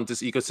all want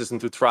this ecosystem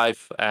to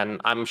thrive,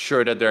 and I'm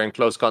sure that they're in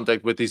close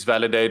contact with these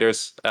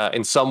validators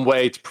in some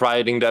way,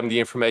 providing them the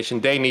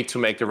information they need to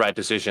make the right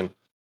decision.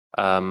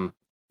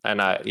 And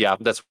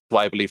that's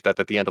why I believe that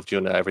at the end of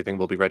June, everything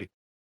will be ready.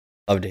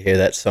 Love to hear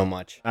that so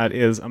much. That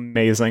is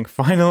amazing.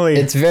 Finally,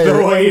 it's very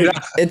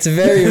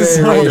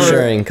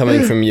reassuring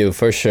coming from you,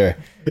 for sure.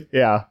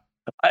 Yeah.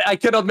 I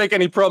cannot make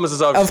any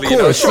promises, obviously. Of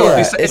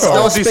course, it's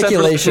all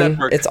speculation.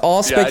 It's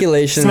all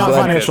speculation. It's not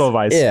financial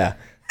advice. Yeah.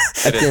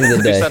 At the end of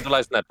the day.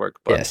 Decentralized network,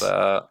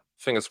 but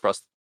fingers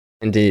crossed.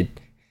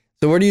 Indeed.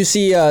 So where do you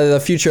see the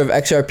future of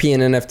XRP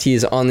and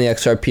NFTs on the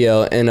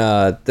XRPL in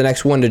the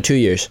next 1 to 2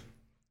 years?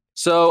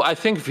 So I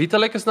think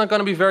Vitalik is not going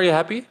to be very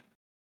happy.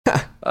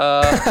 But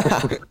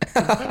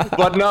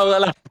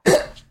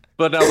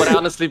I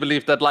honestly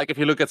believe that, if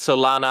you look at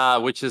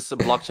Solana, which is a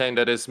blockchain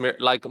that is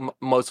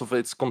most of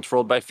it's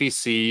controlled by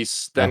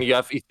VCs, then you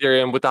have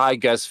Ethereum with the high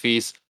gas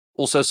fees.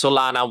 Also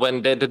Solana,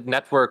 when they did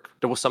network,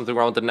 there was something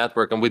wrong with the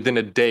network, and within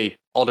a day,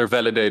 other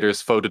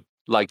validators voted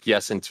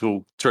yes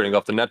into turning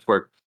off the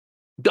network.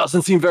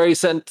 Doesn't seem very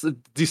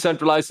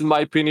decentralized in my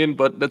opinion,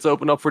 but let's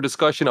open up for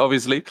discussion,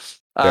 obviously.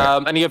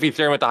 And you have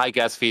Ethereum with the high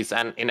gas fees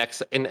and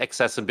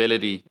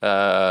inaccessibility,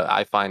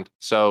 I find.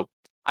 So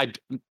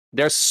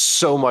there's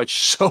so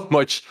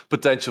much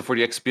potential for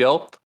the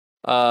XPL.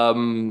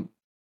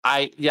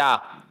 I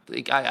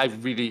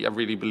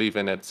really believe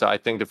in it. So I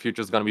think the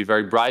future is going to be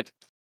very bright.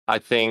 I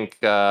think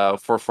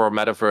for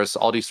Metaverse,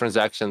 all these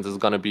transactions is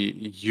going to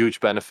be a huge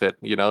benefit,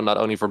 not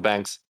only for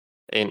banks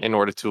in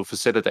order to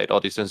facilitate all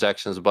these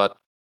transactions, but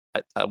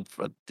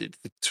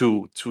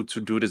to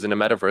do this in the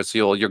metaverse,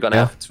 you're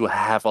gonna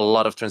have a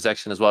lot of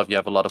transactions as well if you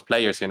have a lot of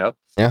players, in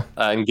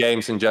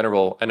games in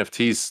general.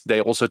 NFTs,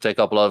 they also take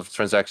up a lot of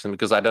transactions,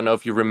 because I don't know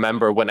if you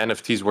remember when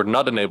NFTs were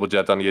not enabled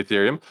yet on the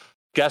Ethereum,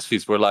 gas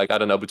fees were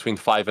between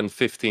 $5 and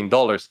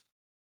 $15,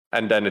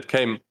 and then it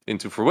came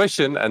into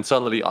fruition and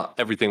suddenly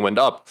everything went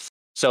up.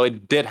 So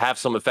it did have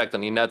some effect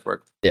on the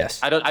network. Yes.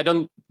 I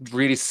don't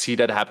really see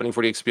that happening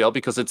for the XPL,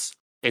 because it's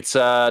it's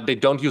they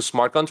don't use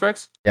smart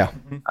contracts. Yeah.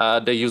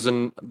 They use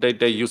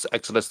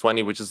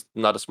XLS20, which is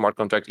not a smart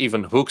contract.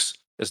 Even hooks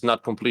is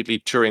not completely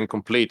Turing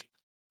complete,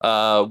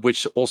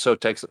 which also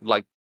takes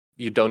like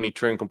you don't need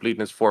Turing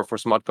completeness for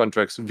smart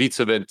contracts.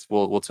 Vitzebint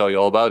will tell you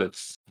all about it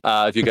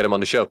if you get him on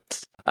the show.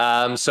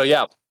 So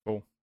yeah,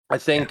 Cool. I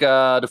think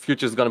the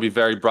future is going to be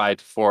very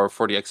bright for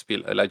the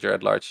XP ledger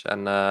at large,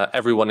 and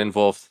everyone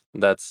involved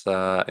that's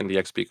in the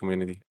XP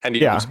community and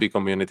the XP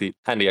community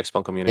and the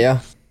XPUNK community. Yeah.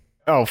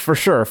 Oh, for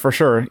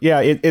sure.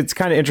 Yeah, it's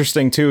kind of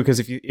interesting too, because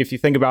if you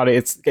think about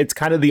it, it's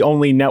kind of the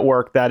only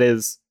network that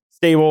is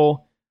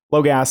stable,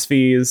 low gas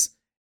fees,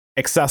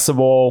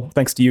 accessible,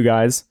 thanks to you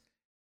guys,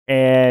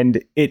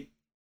 and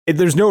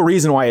there's no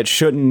reason why it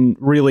shouldn't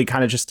really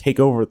kind of just take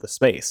over the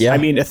space. Yeah. I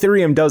mean,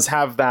 Ethereum does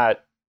have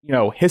that,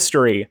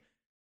 history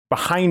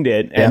behind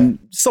it, and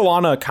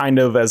Solana kind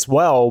of as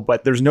well,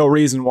 but there's no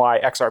reason why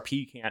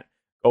XRP can't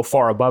go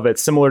far above it,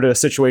 similar to a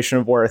situation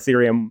of where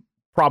Ethereum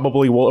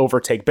probably will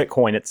overtake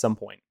Bitcoin at some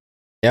point.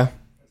 Yeah.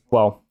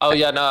 Well. Oh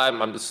yeah, no,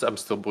 I'm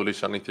still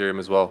bullish on Ethereum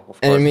as well. Of course.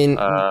 And I mean,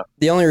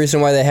 the only reason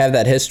why they have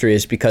that history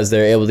is because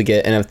they're able to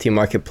get NFT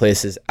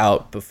marketplaces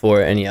out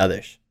before any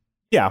others.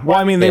 Yeah, well,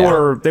 I mean, they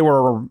were,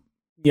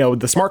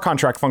 the smart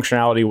contract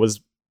functionality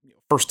was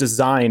first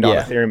designed on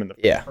Ethereum in the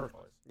first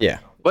place. Yeah,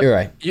 but you're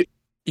right.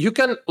 You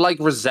can like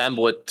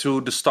resemble it to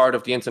the start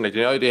of the internet.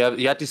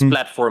 You had these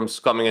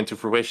platforms coming into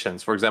fruition.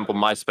 For example,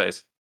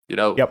 MySpace.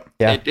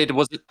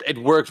 It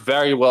worked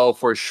very well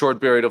for a short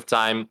period of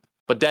time,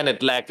 but then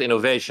it lacked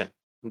innovation.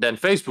 Then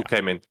Facebook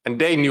came in, and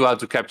they knew how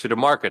to capture the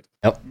market,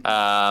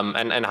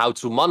 and how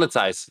to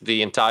monetize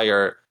the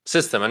entire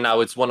system. And now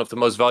it's one of the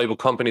most valuable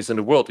companies in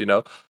the world.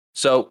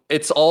 So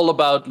it's all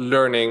about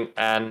learning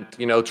and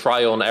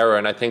trial and error,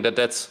 and I think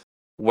that's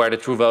where the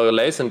true value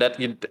lays. And that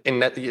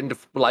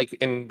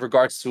in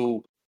regards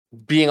to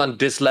being on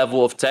this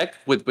level of tech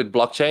with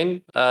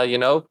blockchain,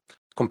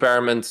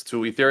 comparison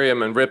to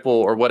Ethereum and Ripple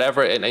or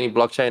whatever in any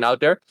blockchain out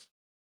there,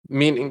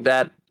 meaning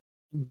that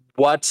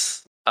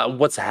what's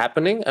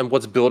happening and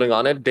what's building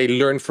on it, they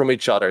learn from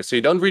each other. So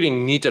you don't really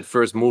need that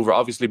first mover.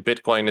 Obviously,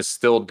 Bitcoin is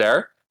still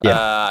there.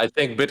 I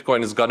think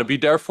Bitcoin is going to be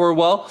there for a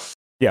while.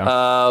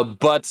 Yeah.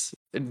 But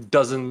it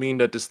doesn't mean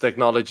that this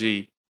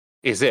technology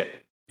is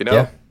it,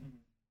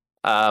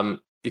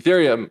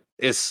 Ethereum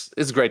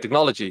is great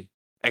technology.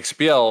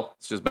 XPL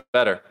is just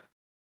better.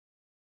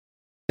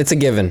 It's a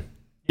given.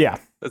 Yeah.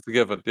 It's a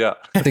given, yeah.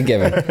 It's a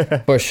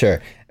given, for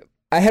sure.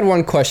 I had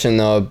one question,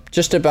 though,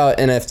 just about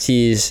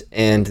NFTs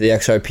and the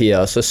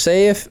XRP. So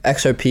say if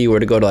XRP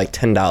were to go to like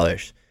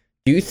 $10,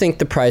 do you think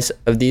the price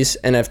of these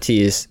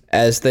NFTs,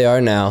 as they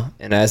are now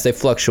and as they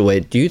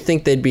fluctuate, do you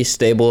think they'd be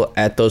stable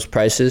at those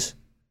prices?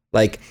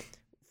 Like,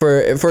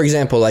 for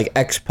example, like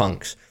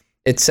XPUNKs,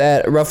 it's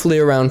at roughly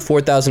around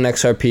 4,000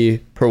 XRP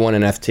per one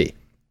NFT,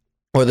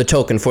 or the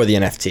token for the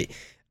NFT.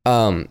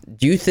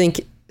 Do you think,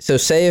 so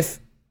say if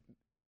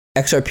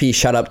XRP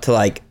shot up to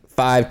like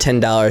 $5,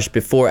 $10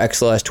 before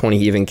XLS20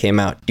 even came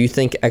out, do you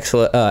think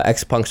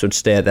XPUNKs would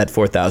stay at that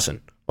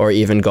 4,000 or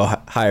even go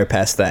higher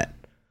past that?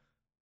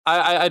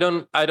 I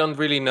don't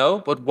really know,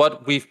 but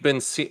what we've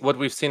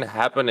seen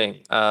happening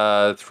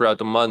throughout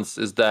the months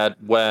is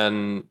that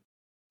when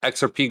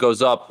XRP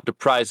goes up, the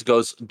price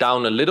goes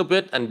down a little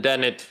bit, and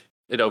then it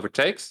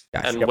overtakes.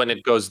 Gotcha. And when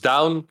it goes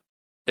down,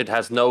 it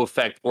has no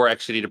effect, or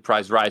actually the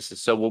price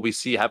rises. So what we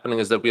see happening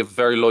is that we have a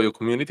very loyal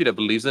community that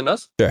believes in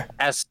us. Sure.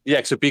 As the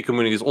XRP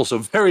community is also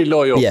very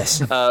loyal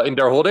in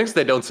their holdings.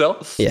 They don't sell.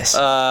 Yes.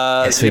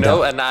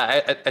 Don't. And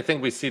I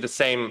think we see the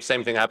same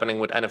thing happening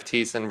with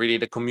NFTs and really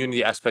the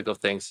community aspect of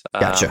things.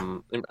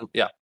 Gotcha.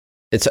 Yeah.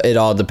 It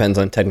all depends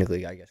on,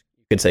 technically, I guess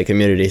you could say,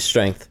 community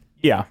strength.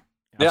 Yeah.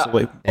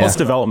 Absolutely. Plus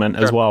development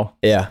as well.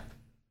 Yeah.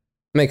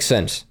 Makes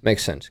sense.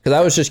 Because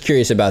I was just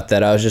curious about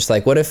that. I was just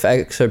like, what if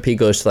XRP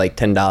goes to like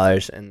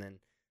 $10 and then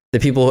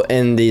the people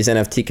in these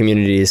NFT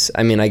communities,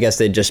 I mean, I guess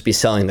they'd just be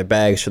selling their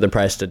bags for the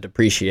price to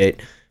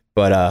depreciate.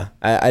 But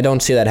I don't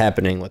see that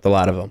happening with a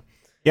lot of them.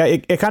 Yeah,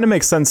 it kind of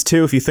makes sense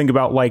too if you think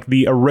about like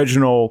the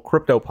original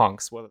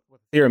CryptoPunks with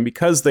Ethereum,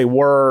 because they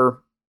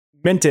were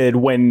minted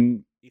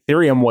when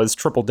Ethereum was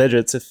triple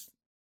digits, if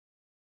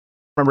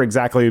I remember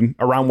exactly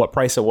around what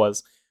price it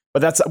was. But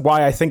that's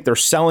why I think they're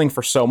selling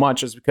for so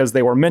much, is because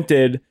they were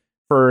minted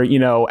for,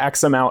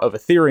 X amount of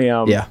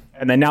Ethereum. Yeah.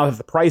 And then now that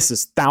the price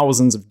is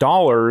thousands of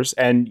dollars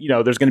and,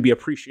 there's going to be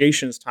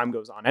appreciation as time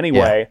goes on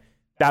anyway. Yeah.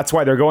 That's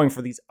why they're going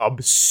for these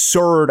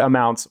absurd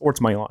amounts, or it's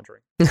money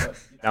laundering. But,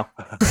 No,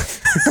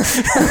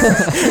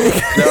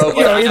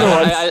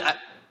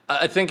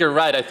 I think you're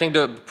right. I think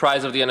the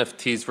price of the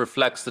NFTs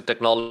reflects the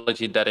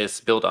technology that is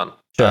built on.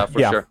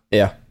 Sure.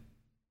 Yeah.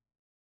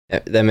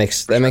 That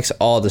makes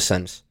all the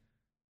sense.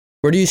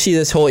 Where do you see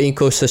this whole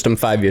ecosystem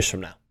 5 years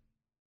from now?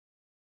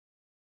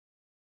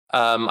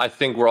 I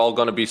think we're all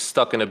going to be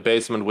stuck in a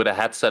basement with a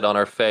headset on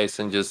our face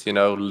and just,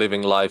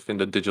 living life in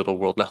the digital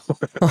world now.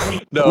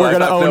 No, we're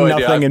going to own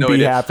nothing and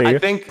be happy. I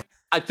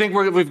think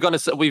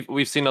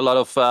we've seen a lot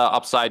of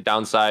upside,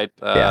 downside,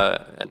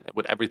 and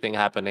with everything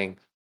happening.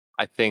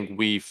 I think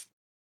we've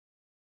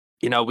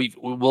you know, we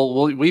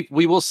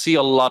will see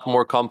a lot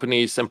more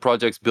companies and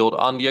projects built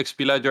on the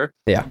XP ledger.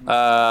 Yeah.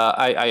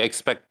 I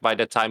expect by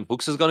that time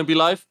Hooks is going to be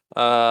live.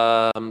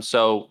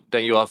 So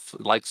then you have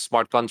like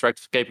smart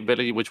contract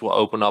capability, which will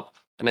open up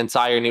an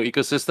entire new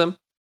ecosystem.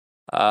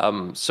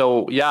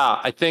 So yeah,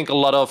 I think a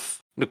lot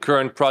of the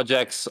current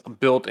projects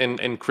built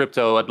in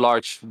crypto at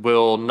large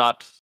will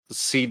not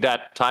see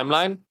that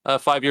timeline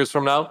 5 years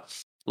from now,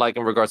 like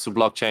in regards to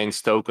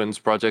blockchains, tokens,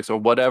 projects, or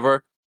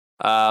whatever.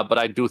 But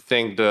I do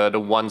think the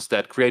ones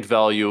that create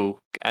value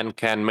and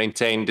can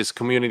maintain this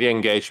community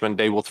engagement,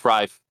 they will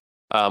thrive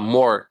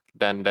more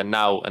than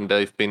now, and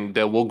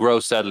they will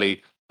grow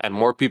steadily, and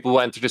more people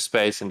will enter the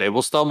space, and they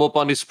will stumble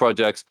upon these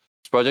projects.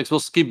 These projects will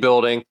keep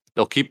building,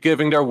 they'll keep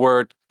giving their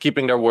word,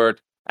 keeping their word,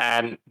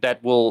 and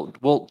that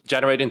will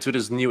generate into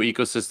this new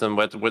ecosystem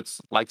with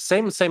like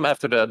same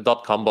after the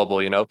 .com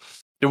bubble. You know,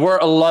 there were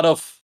a lot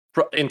of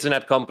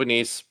internet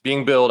companies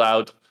being built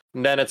out,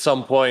 and then at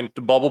some point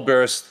the bubble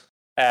burst.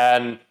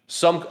 And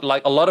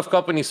a lot of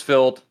companies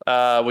failed,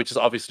 which is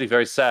obviously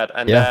very sad.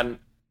 And then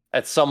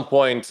at some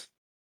point,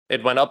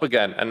 it went up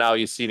again, and now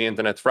you see the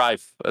internet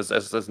thrive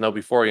as no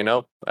before. You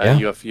know,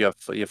 you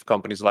have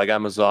companies like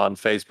Amazon,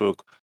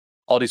 Facebook,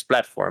 all these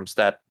platforms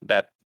that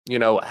you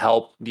know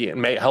help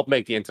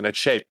make the internet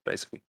shape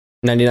basically.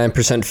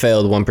 99%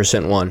 failed,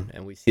 1% won,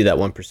 and we see that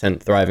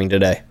 1% thriving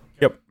today.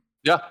 Yep.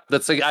 Yeah,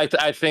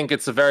 I think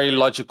it's a very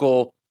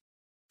logical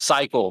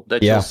cycle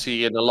that you'll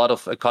see in a lot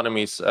of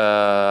economies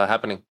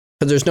happening.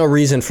 But there's no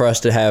reason for us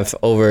to have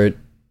over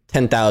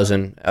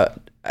 10,000.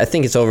 I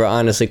think it's over,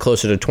 honestly,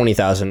 closer to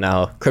 20,000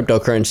 now.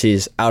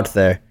 Cryptocurrencies out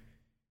there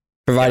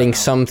providing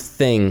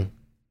something,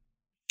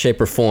 shape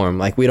or form.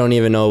 Like, we don't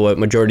even know what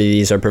majority of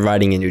these are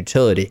providing in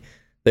utility.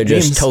 They're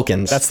just memes.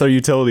 Tokens. That's their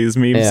utilities,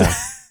 memes. Yeah.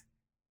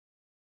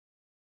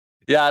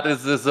 Yeah,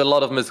 there's a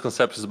lot of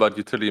misconceptions about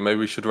utility. Maybe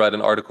we should write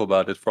an article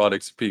about it for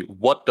onXRP.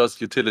 What does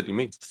utility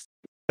mean?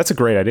 That's a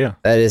great idea.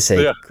 That is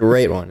a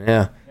great one.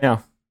 Yeah. Yeah.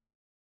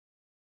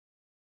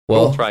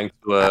 Well, trying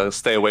to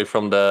stay away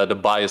from the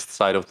biased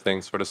side of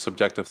things or the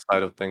subjective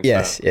side of things.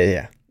 Yes.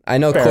 Yeah. I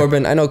know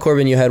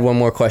Corbin. You had one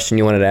more question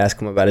you wanted to ask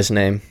him about his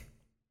name.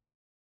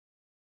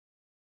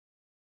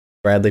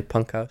 Bradley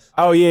Punkhouse.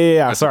 Oh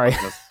yeah. Sorry.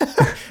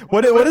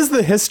 What is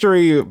the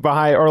history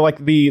behind, or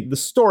like the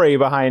story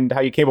behind how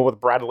you came up with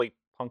Bradley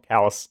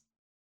Punkhouse?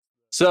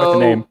 So the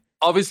name.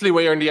 Obviously,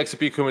 when you're in the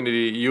XP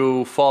community,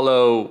 you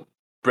follow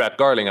Brad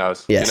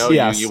Garlinghouse. Yes. You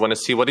know, you want to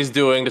see what he's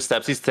doing, the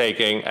steps he's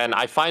taking, and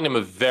I find him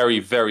a very,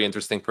 very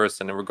interesting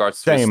person in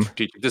regards to his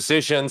strategic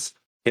decisions,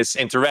 his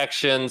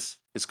interactions,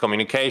 his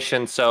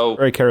communication. So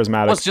very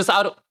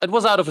charismatic. It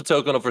was out of a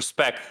token of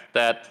respect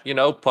that, you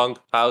know, Punk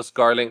House,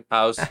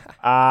 Garlinghouse,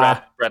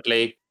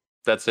 Bradley.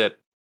 That's it.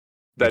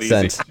 That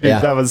easy. Yeah,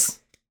 that was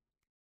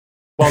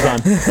well done.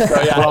 So,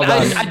 well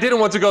done. I didn't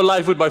want to go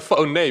live with my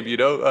phone name. You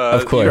know,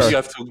 of course, you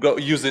have to go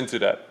use into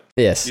that.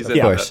 Yes, of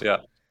course.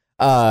 That,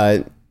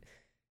 yeah.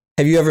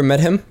 Have you ever met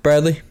him,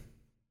 Bradley?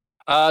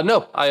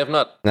 No, I have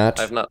not. I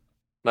have not.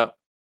 No.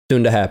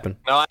 Soon to happen.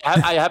 No,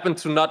 I happen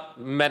to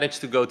not manage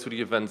to go to the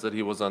events that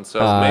he was on. So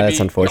maybe that's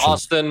unfortunate. In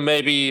Austin,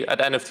 maybe at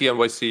NFT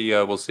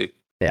NYC, we'll see.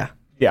 Yeah.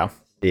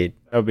 Indeed.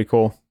 That would be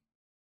cool.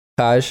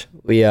 Kaj,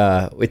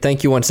 we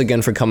thank you once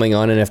again for coming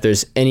on, and if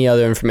there's any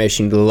other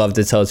information you'd love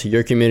to tell to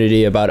your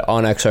community about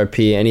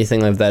onXRP,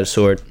 anything of that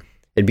sort,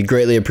 it'd be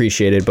greatly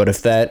appreciated. But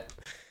if that,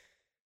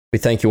 we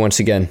thank you once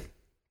again.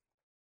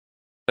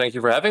 Thank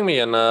you for having me,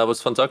 and it was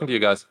fun talking to you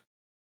guys.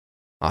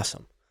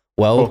 Awesome.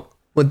 Well,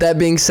 with that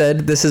being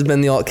said, this has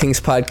been the Alt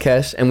Kings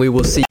podcast, and we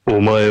will see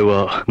you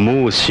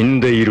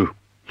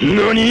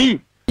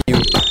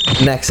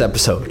next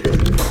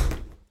episode.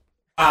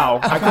 Wow,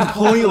 I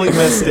completely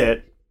missed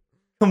it.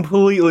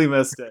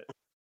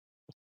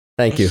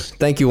 Thank you.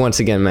 Thank you once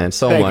again, man.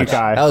 So much. Thank you,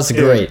 Kai. That was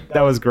great.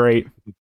 That was great.